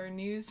or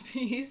news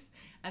piece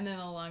and then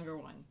a longer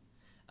one.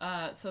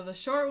 So the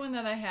short one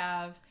that I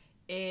have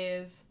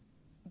is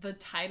the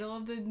title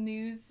of the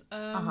news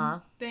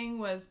thing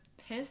was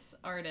Piss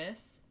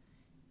Artist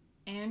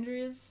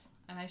Andres,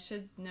 and I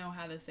should know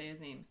how to say his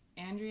name,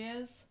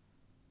 Andres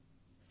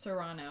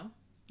Serrano.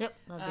 Yep,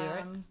 that'd be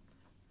right.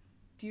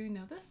 Do you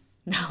know this?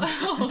 No.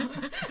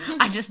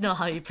 I just know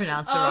how you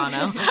pronounce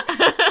Serrano.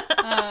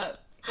 Okay.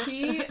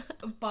 He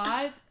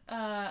bought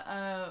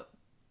a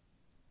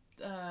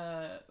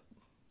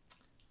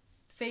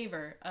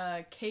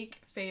cake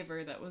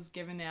favor that was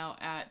given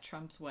out at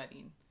Trump's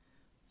wedding.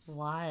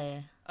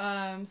 Why?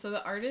 So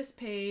the artist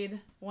paid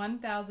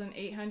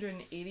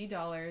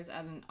 $1,880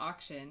 at an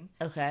auction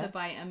to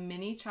buy a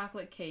mini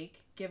chocolate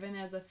cake given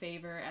as a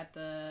favor at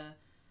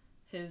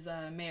his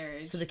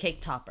marriage. So the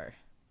cake topper.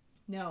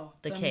 No,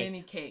 the cake.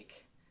 Mini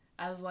cake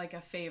as like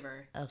a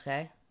favor.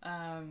 Okay.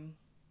 And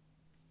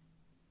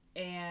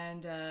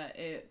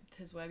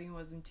his wedding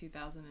was in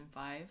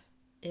 2005.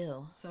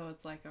 Ew. So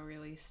it's like a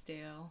really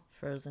stale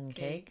frozen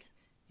cake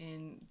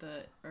in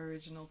the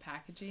original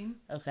packaging.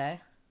 Okay.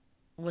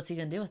 What's he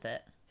gonna do with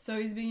it? So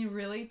he's being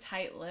really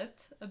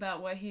tight-lipped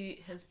about what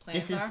his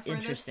plans are for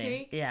this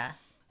cake. Yeah.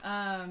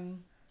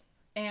 And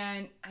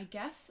I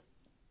guess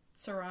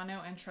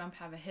Serrano and Trump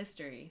have a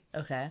history.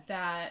 Okay.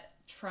 That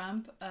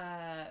Trump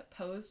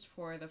posed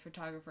for the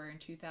photographer in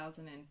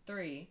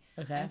 2003.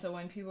 Okay. And so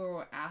when people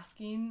were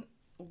asking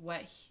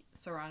what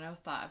Serrano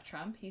thought of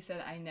Trump, he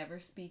said, "I never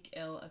speak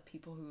ill of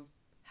people who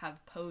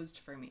have posed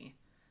for me."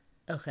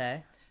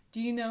 Okay. Do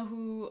you know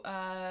who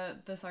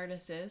this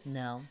artist is?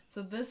 No.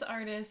 So this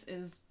artist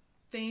is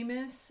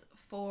famous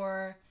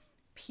for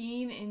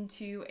peeing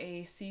into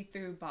a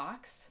see-through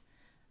box.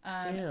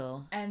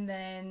 Ew. And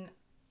then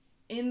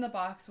in the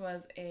box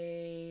was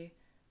a...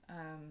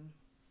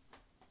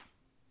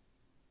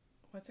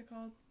 what's it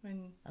called?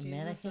 When A Jesus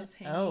mannequin? is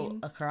hanging? Oh,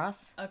 a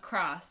cross? A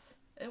cross.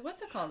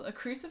 What's it called? A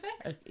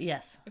crucifix?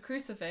 Yes. A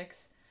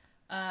crucifix.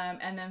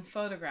 And then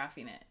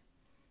photographing it.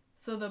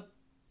 So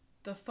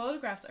the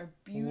photographs are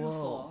beautiful.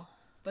 Whoa.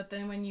 But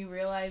then when you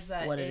realize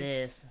that What it's, it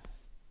is.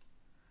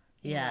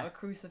 you Yeah. know, a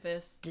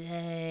crucifix floating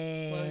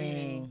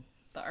Dang. in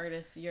the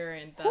artist's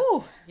urine. That's,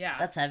 Whew. yeah.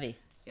 That's heavy.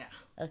 Yeah.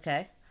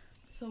 Okay.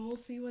 So we'll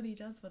see what he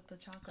does with the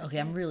chocolate. Okay,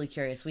 I'm really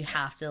curious. We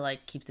have to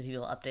like keep the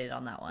people updated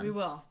on that one. We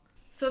will.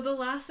 So the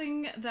last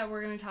thing that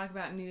we're going to talk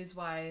about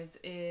news-wise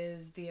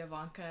is the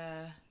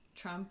Ivanka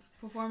Trump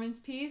performance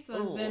piece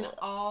that's been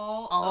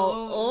all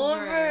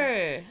over.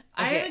 Okay.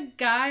 I had a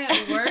guy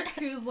at work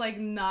who's like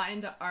not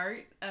into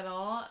art at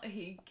all.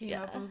 He came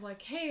up and was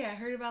like, "Hey, I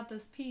heard about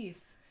this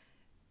piece,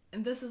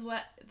 and this is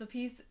what the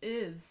piece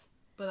is,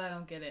 but I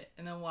don't get it,"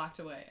 and then walked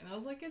away. And I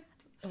was like,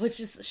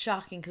 Which is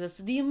shocking because it's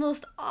the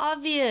most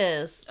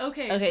obvious.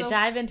 Okay, so,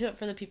 dive into it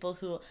for the people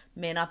who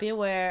may not be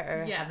aware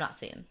or Yes. have not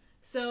seen.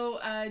 So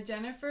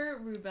Jennifer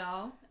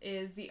Rubel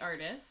is the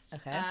artist.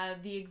 Okay.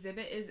 The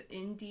exhibit is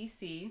in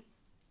DC.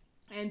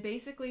 And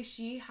basically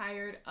she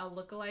hired a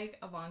lookalike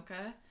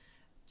Ivanka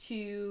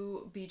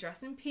to be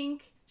dressed in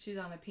pink. She's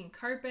on a pink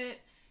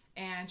carpet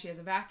and she has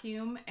a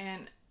vacuum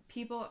and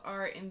people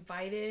are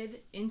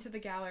invited into the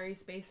gallery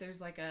space.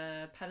 There's like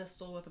a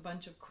pedestal with a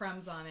bunch of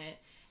crumbs on it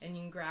and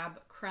you can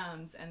grab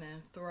crumbs and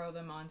then throw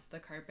them onto the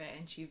carpet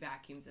and she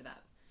vacuums it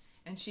up.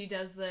 And she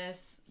does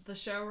this, the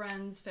show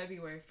runs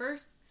February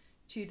 1st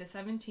to the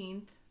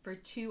 17th for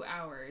 2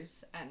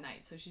 hours at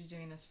night. So she's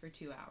doing this for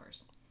 2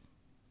 hours.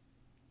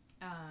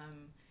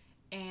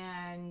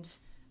 And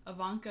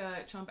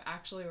Ivanka Trump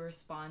actually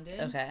responded.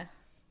 Okay.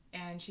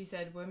 And she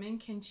said, "Women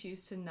can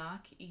choose to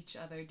knock each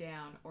other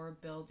down or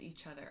build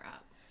each other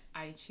up.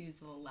 I choose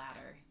the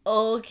latter."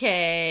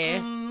 Okay.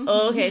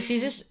 Okay,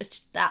 she's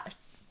just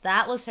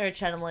that was her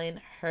channeling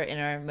her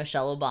inner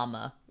Michelle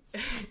Obama.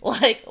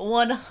 Like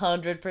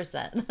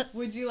 100%.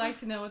 Would you like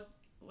to know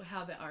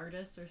how the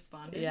artist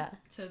responded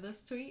to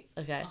this tweet?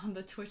 Okay. On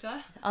the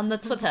Twitter? On the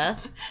Twitter.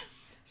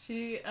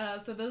 She,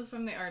 so this is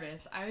from the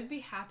artist. "I would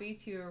be happy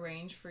to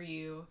arrange for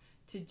you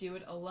to do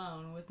it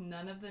alone with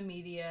none of the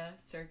media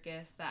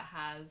circus that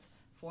has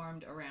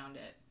formed around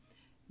it.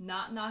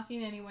 Not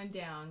knocking anyone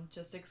down,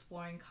 just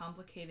exploring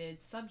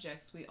complicated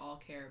subjects we all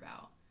care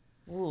about."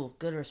 Ooh,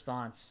 good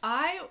response.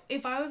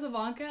 If I was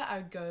Ivanka, I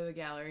would go to the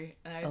gallery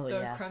and I'd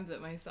throw crumbs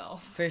at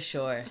myself. For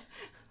sure.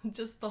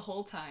 Just the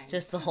whole time.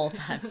 Just the whole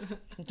time.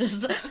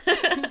 Just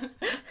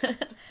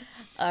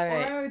all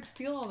right. Or I would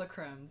steal all the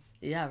crumbs.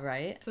 Yeah,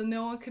 right? So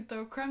no one could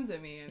throw crumbs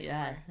at me anymore.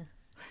 Yeah.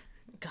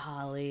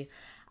 Golly.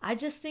 I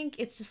just think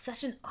it's just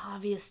such an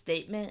obvious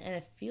statement, and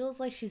it feels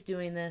like she's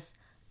doing this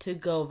to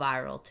go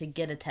viral, to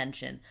get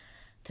attention,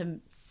 to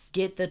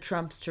get the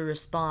Trumps to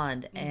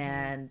respond,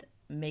 and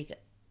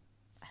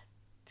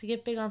to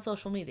get big on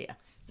social media.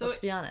 So let's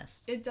be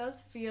honest. It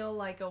does feel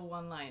like a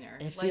one-liner.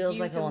 It feels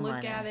like a one-liner.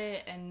 You can look at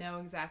it and know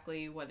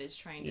exactly what it's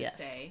trying to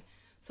say.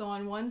 So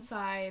on one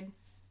side,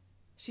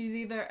 she's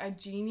either a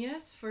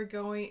genius for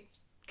going...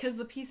 Because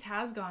the piece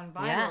has gone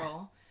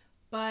viral,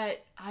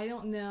 but I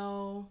don't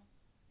know...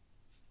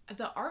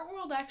 The art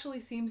world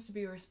actually seems to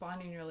be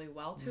responding really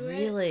well to it.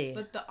 Really?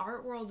 But the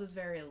art world is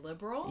very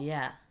liberal.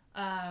 Yeah.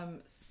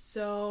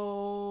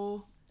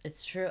 So...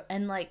 It's true.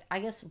 And, like, I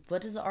guess,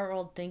 what does the art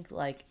world think?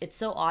 Like, it's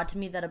so odd to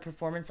me that a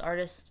performance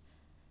artist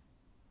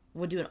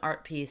would do an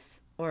art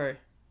piece, or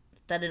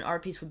that an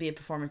art piece would be a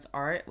performance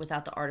art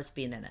without the artist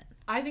being in it.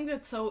 I think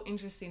that's so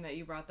interesting that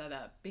you brought that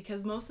up,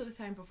 because most of the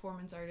time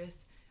performance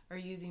artists are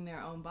using their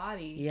own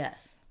body.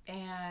 Yes.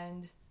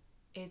 And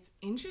it's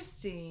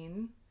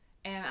interesting,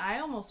 and I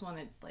almost want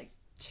to, like,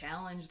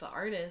 challenge the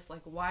artist,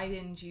 like, why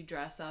didn't you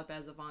dress up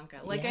as Ivanka?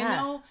 Like, I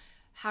know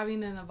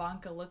having an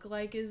Ivanka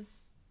lookalike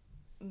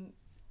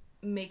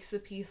makes the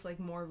piece like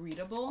more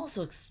readable. It's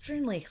also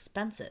extremely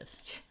expensive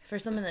for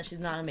something that she's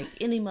not gonna make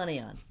any money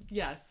on.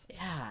 Yes.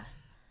 Yeah.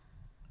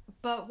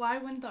 But why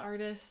wouldn't the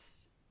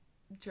artist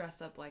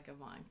dress up like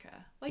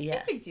Ivanka? Like, you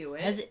could do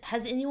it.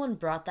 Has anyone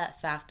brought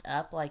that fact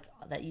up, like,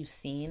 that you've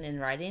seen in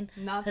writing?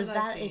 Not that I've Because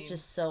that seen. is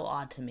just so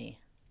odd to me.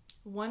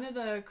 One of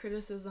the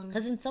criticisms...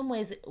 Because in some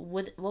ways,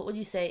 what would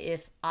you say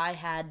if I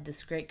had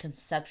this great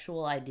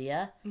conceptual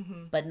idea,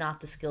 but not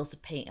the skills to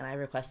paint, and I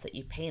request that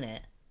you paint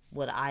it?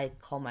 Would I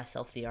call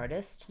myself the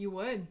artist? You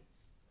would.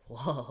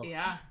 Whoa.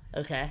 Yeah.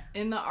 Okay.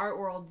 In the art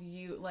world,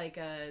 you like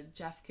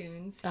Jeff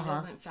Koons, he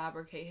doesn't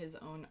fabricate his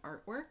own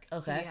artwork.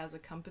 Okay. He has a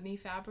company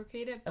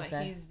fabricate it, but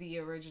he's the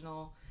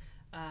original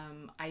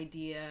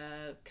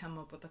idea, come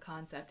up with the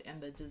concept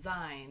and the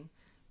design,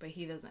 but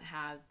he doesn't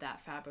have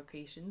that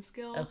fabrication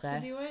skill to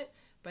do it,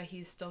 but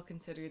he's still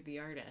considered the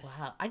artist.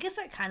 Wow. I guess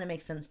that kind of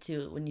makes sense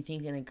too when you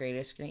think in a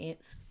greater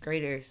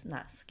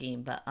not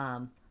scheme, but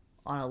on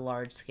a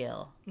large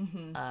scale.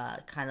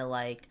 Kind of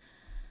like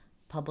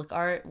public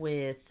art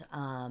with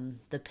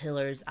the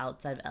pillars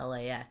outside of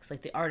LAX.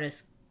 Like the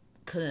artist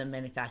couldn't have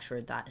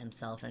manufactured that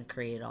himself and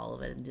created all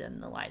of it and done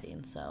the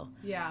lighting. So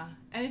yeah,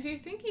 and if you're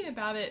thinking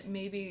about it,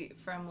 maybe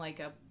from like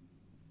a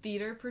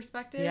theater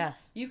perspective,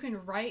 you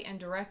can write and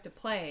direct a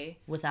play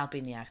without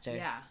being the actor.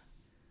 Yeah.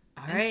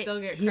 All right,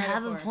 still get you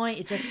have for a point.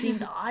 It just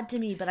seemed odd to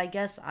me, but I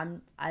guess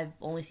I've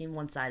only seen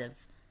one side of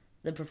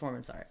the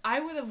performance art.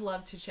 I would have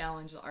loved to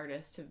challenge the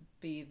artist to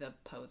be the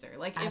poser.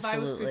 Like if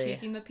Absolutely. I was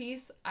critiquing the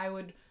piece, I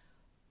would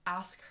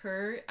ask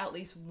her at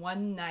least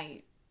one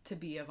night to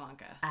be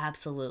Ivanka.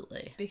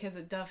 Absolutely. Because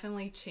it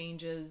definitely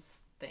changes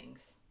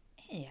things.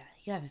 Yeah,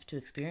 you have to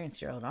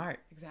experience your own art.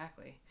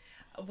 Exactly.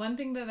 One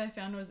thing that I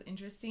found was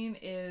interesting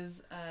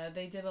is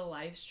they did a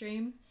live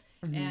stream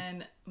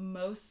and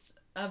most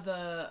of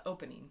the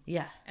opening.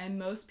 Yeah. And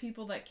most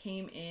people that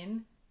came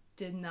in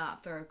did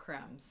not throw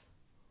crumbs.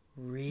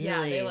 Really?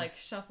 Yeah, they like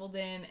shuffled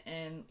in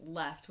and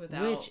left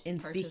without Which, in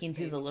speaking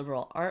to the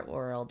liberal art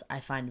world, I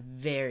find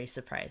very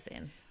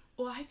surprising.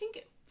 Well, I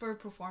think for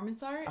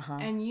performance art,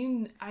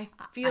 and I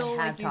feel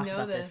I have like you talked know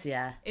about this,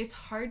 yeah. It's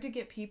hard to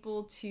get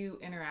people to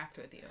interact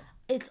with you.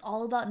 It's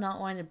all about not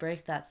wanting to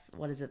break that,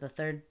 what is it, the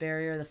third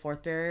barrier, the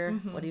fourth barrier?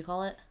 What do you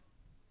call it?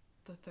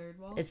 The third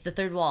wall? It's the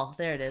third wall.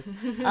 There it is.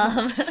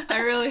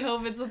 I really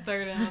hope it's the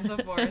third and not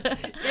the fourth.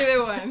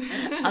 Either one.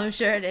 I'm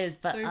sure it is,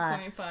 but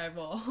 3.5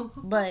 wall.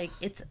 Like,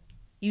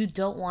 you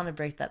don't want to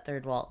break that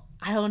third wall.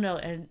 I don't know,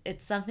 and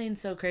it's something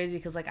so crazy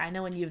because, like, I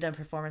know when you've done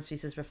performance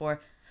pieces before,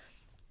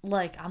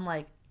 like, I'm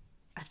like,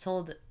 I've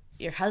told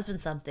your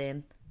husband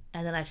something,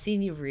 and then I've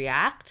seen you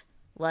react,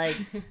 like,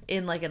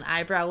 in, like, an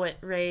eyebrow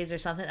raise or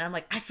something, and I'm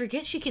like, I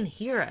forget she can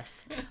hear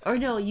us. Or,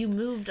 no, you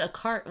moved a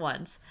cart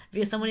once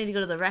because someone needed to go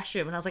to the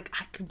restroom, and I was like,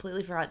 I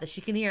completely forgot that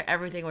she can hear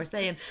everything we're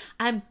saying.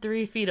 I'm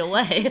 3 feet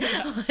away.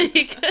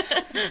 Like,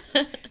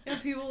 yeah,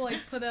 people, like,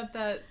 put up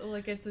that,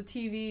 like, it's a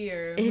TV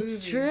or a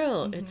it's movie.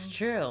 True. It's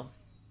true.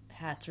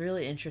 Yeah, it's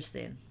really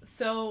interesting.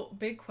 So,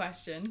 big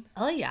question.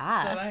 Oh,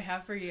 yeah. That I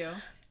have for you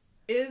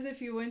is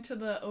if you went to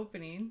the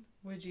opening,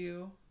 would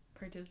you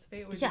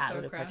participate? Would you I throw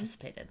would have crumbs?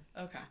 participated.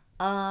 Okay.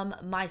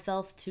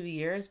 Myself 2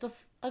 years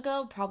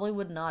ago probably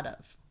would not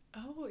have.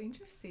 Oh,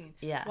 interesting.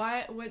 Yeah.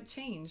 Why? What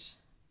changed?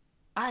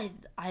 I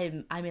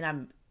mean,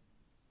 I'm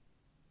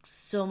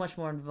so much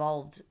more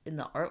involved in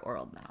the art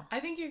world now.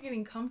 I think you're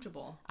getting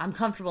comfortable. I'm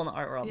comfortable in the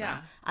art world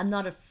now. I'm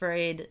not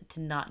afraid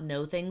to not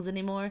know things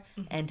anymore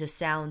and to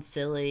sound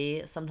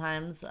silly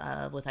sometimes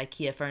with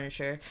IKEA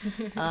furniture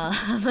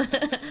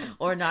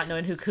or not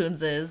knowing who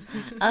Koons is.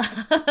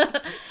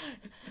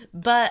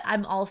 But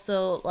I'm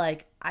also,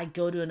 like, I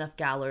go to enough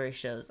gallery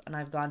shows and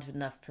I've gone to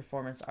enough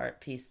performance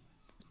art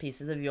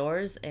pieces of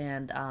yours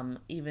and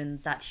even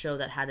that show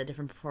that had a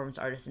different performance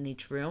artist in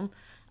each room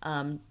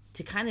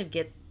to kind of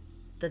get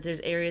that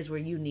there's areas where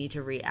you need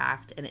to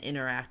react and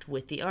interact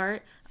with the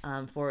art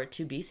for it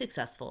to be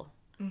successful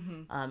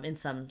in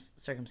some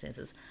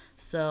circumstances.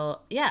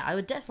 So, yeah, I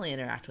would definitely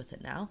interact with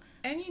it now.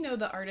 And you know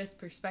the artist's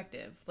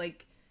perspective.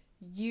 Like,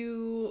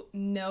 you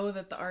know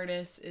that the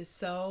artist is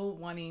so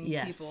wanting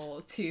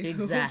people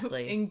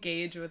to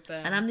engage with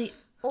them. And I'm the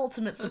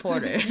ultimate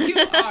supporter. You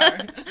are.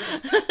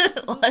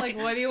 like,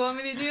 what do you want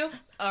me to do?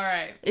 All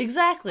right.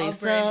 Exactly. I'll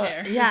braid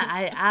hair. Yeah,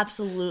 I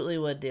absolutely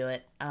would do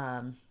it.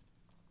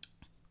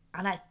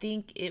 And I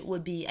think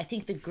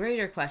the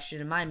greater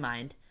question in my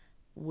mind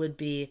would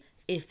be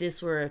if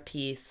this were a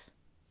piece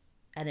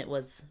and it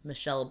was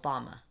Michelle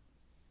Obama.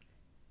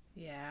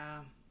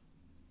 Yeah.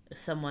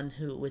 Someone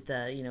who with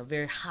a,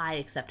 very high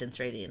acceptance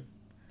rating.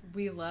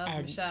 We love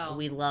Michelle.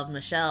 We love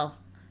Michelle,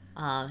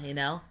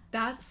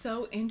 That's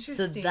so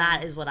interesting. So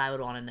that is what I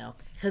would want to know.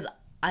 Because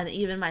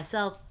even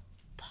myself,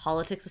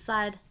 politics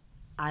aside,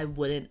 I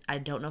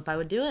don't know if I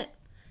would do it.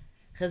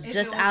 Because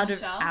just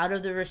out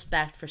of the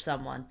respect for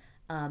someone.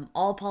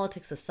 All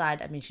politics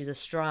aside, I mean, she's a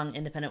strong,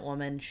 independent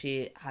woman.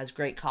 She has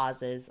great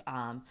causes.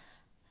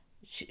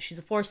 She's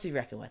a force to be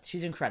reckoned with.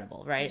 She's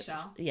incredible, right?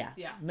 Michelle? Yeah.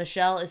 Yeah.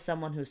 Michelle is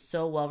someone who's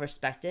so well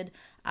respected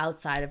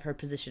outside of her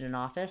position in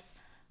office.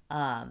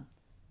 And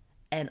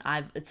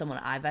it's someone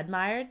I've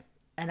admired.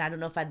 And I don't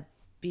know if I'd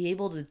be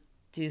able to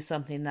do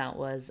something that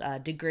was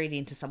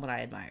degrading to someone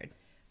I admired.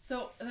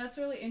 So that's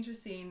really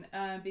interesting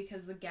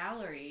because the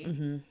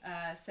gallery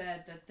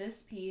said that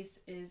this piece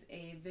is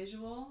a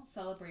visual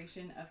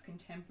celebration of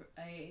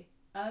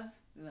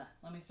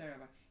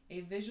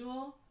a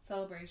visual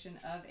celebration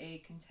of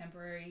a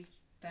contemporary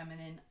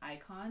feminine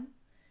icon,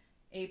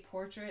 a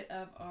portrait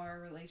of our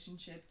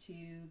relationship to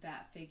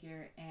that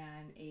figure,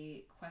 and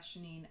a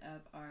questioning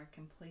of our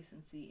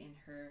complacency in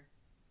her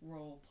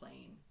role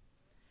playing.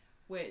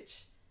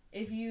 Which,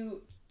 if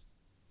you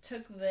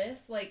took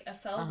this like a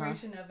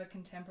celebration of a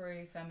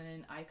contemporary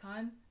feminine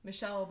icon,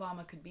 Michelle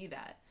Obama could be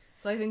that.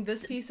 So I think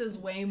this piece is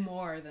way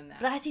more than that.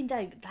 But I think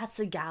that's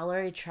the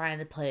gallery trying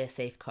to play a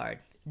safe card.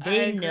 I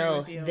They agree know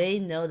with you. they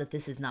know that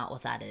this is not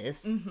what that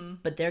is,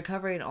 but they're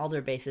covering all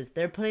their bases.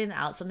 They're putting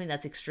out something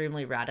that's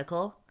extremely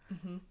radical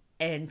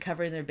and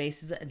covering their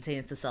bases and saying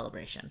it's a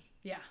celebration.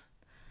 Yeah.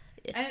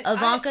 And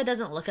Ivanka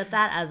doesn't look at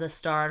that as a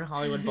star on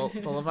Hollywood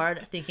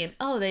Boulevard thinking,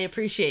 oh, they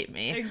appreciate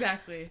me.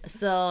 Exactly.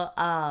 So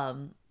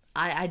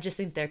I just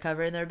think they're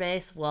covering their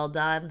base. Well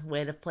done.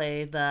 Way to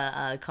play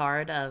the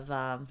card of,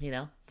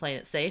 playing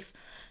it safe.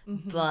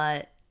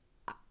 But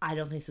I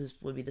don't think this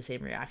would be the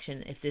same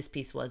reaction if this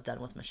piece was done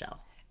with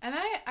Michelle. And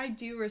I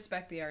do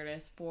respect the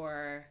artist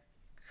for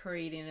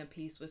creating a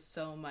piece with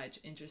so much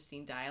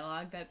interesting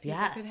dialogue that people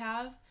could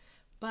have.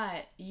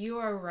 But you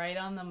are right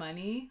on the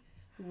money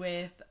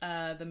with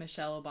the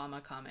Michelle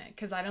Obama comment,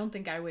 because I don't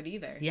think I would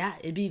either. Yeah,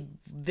 it'd be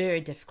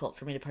very difficult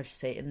for me to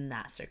participate in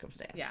that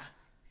circumstance. Yeah,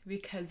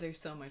 because there's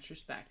so much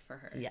respect for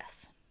her.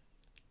 Yes.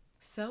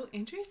 So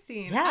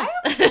interesting. Yeah.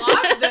 I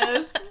applaud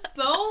this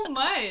so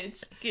much.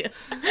 Thank you.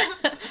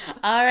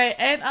 All right,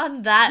 and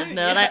on that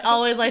note, I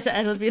always like to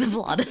end with being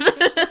applauded.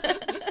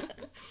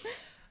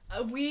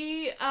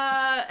 We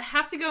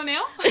have to go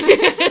now,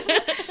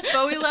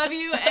 but we love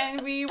you,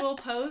 and we will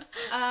post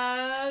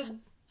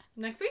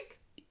next week.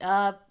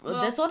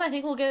 This one, I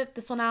think we'll get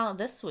this one out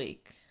this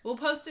week. We'll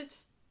post it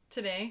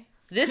today.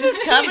 This is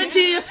coming to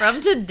you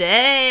from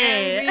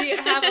today. And we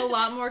have a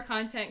lot more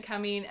content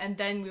coming, and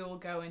then we will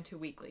go into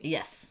weekly.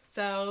 Yes.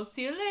 So,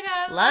 see you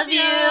later. Love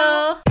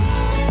you.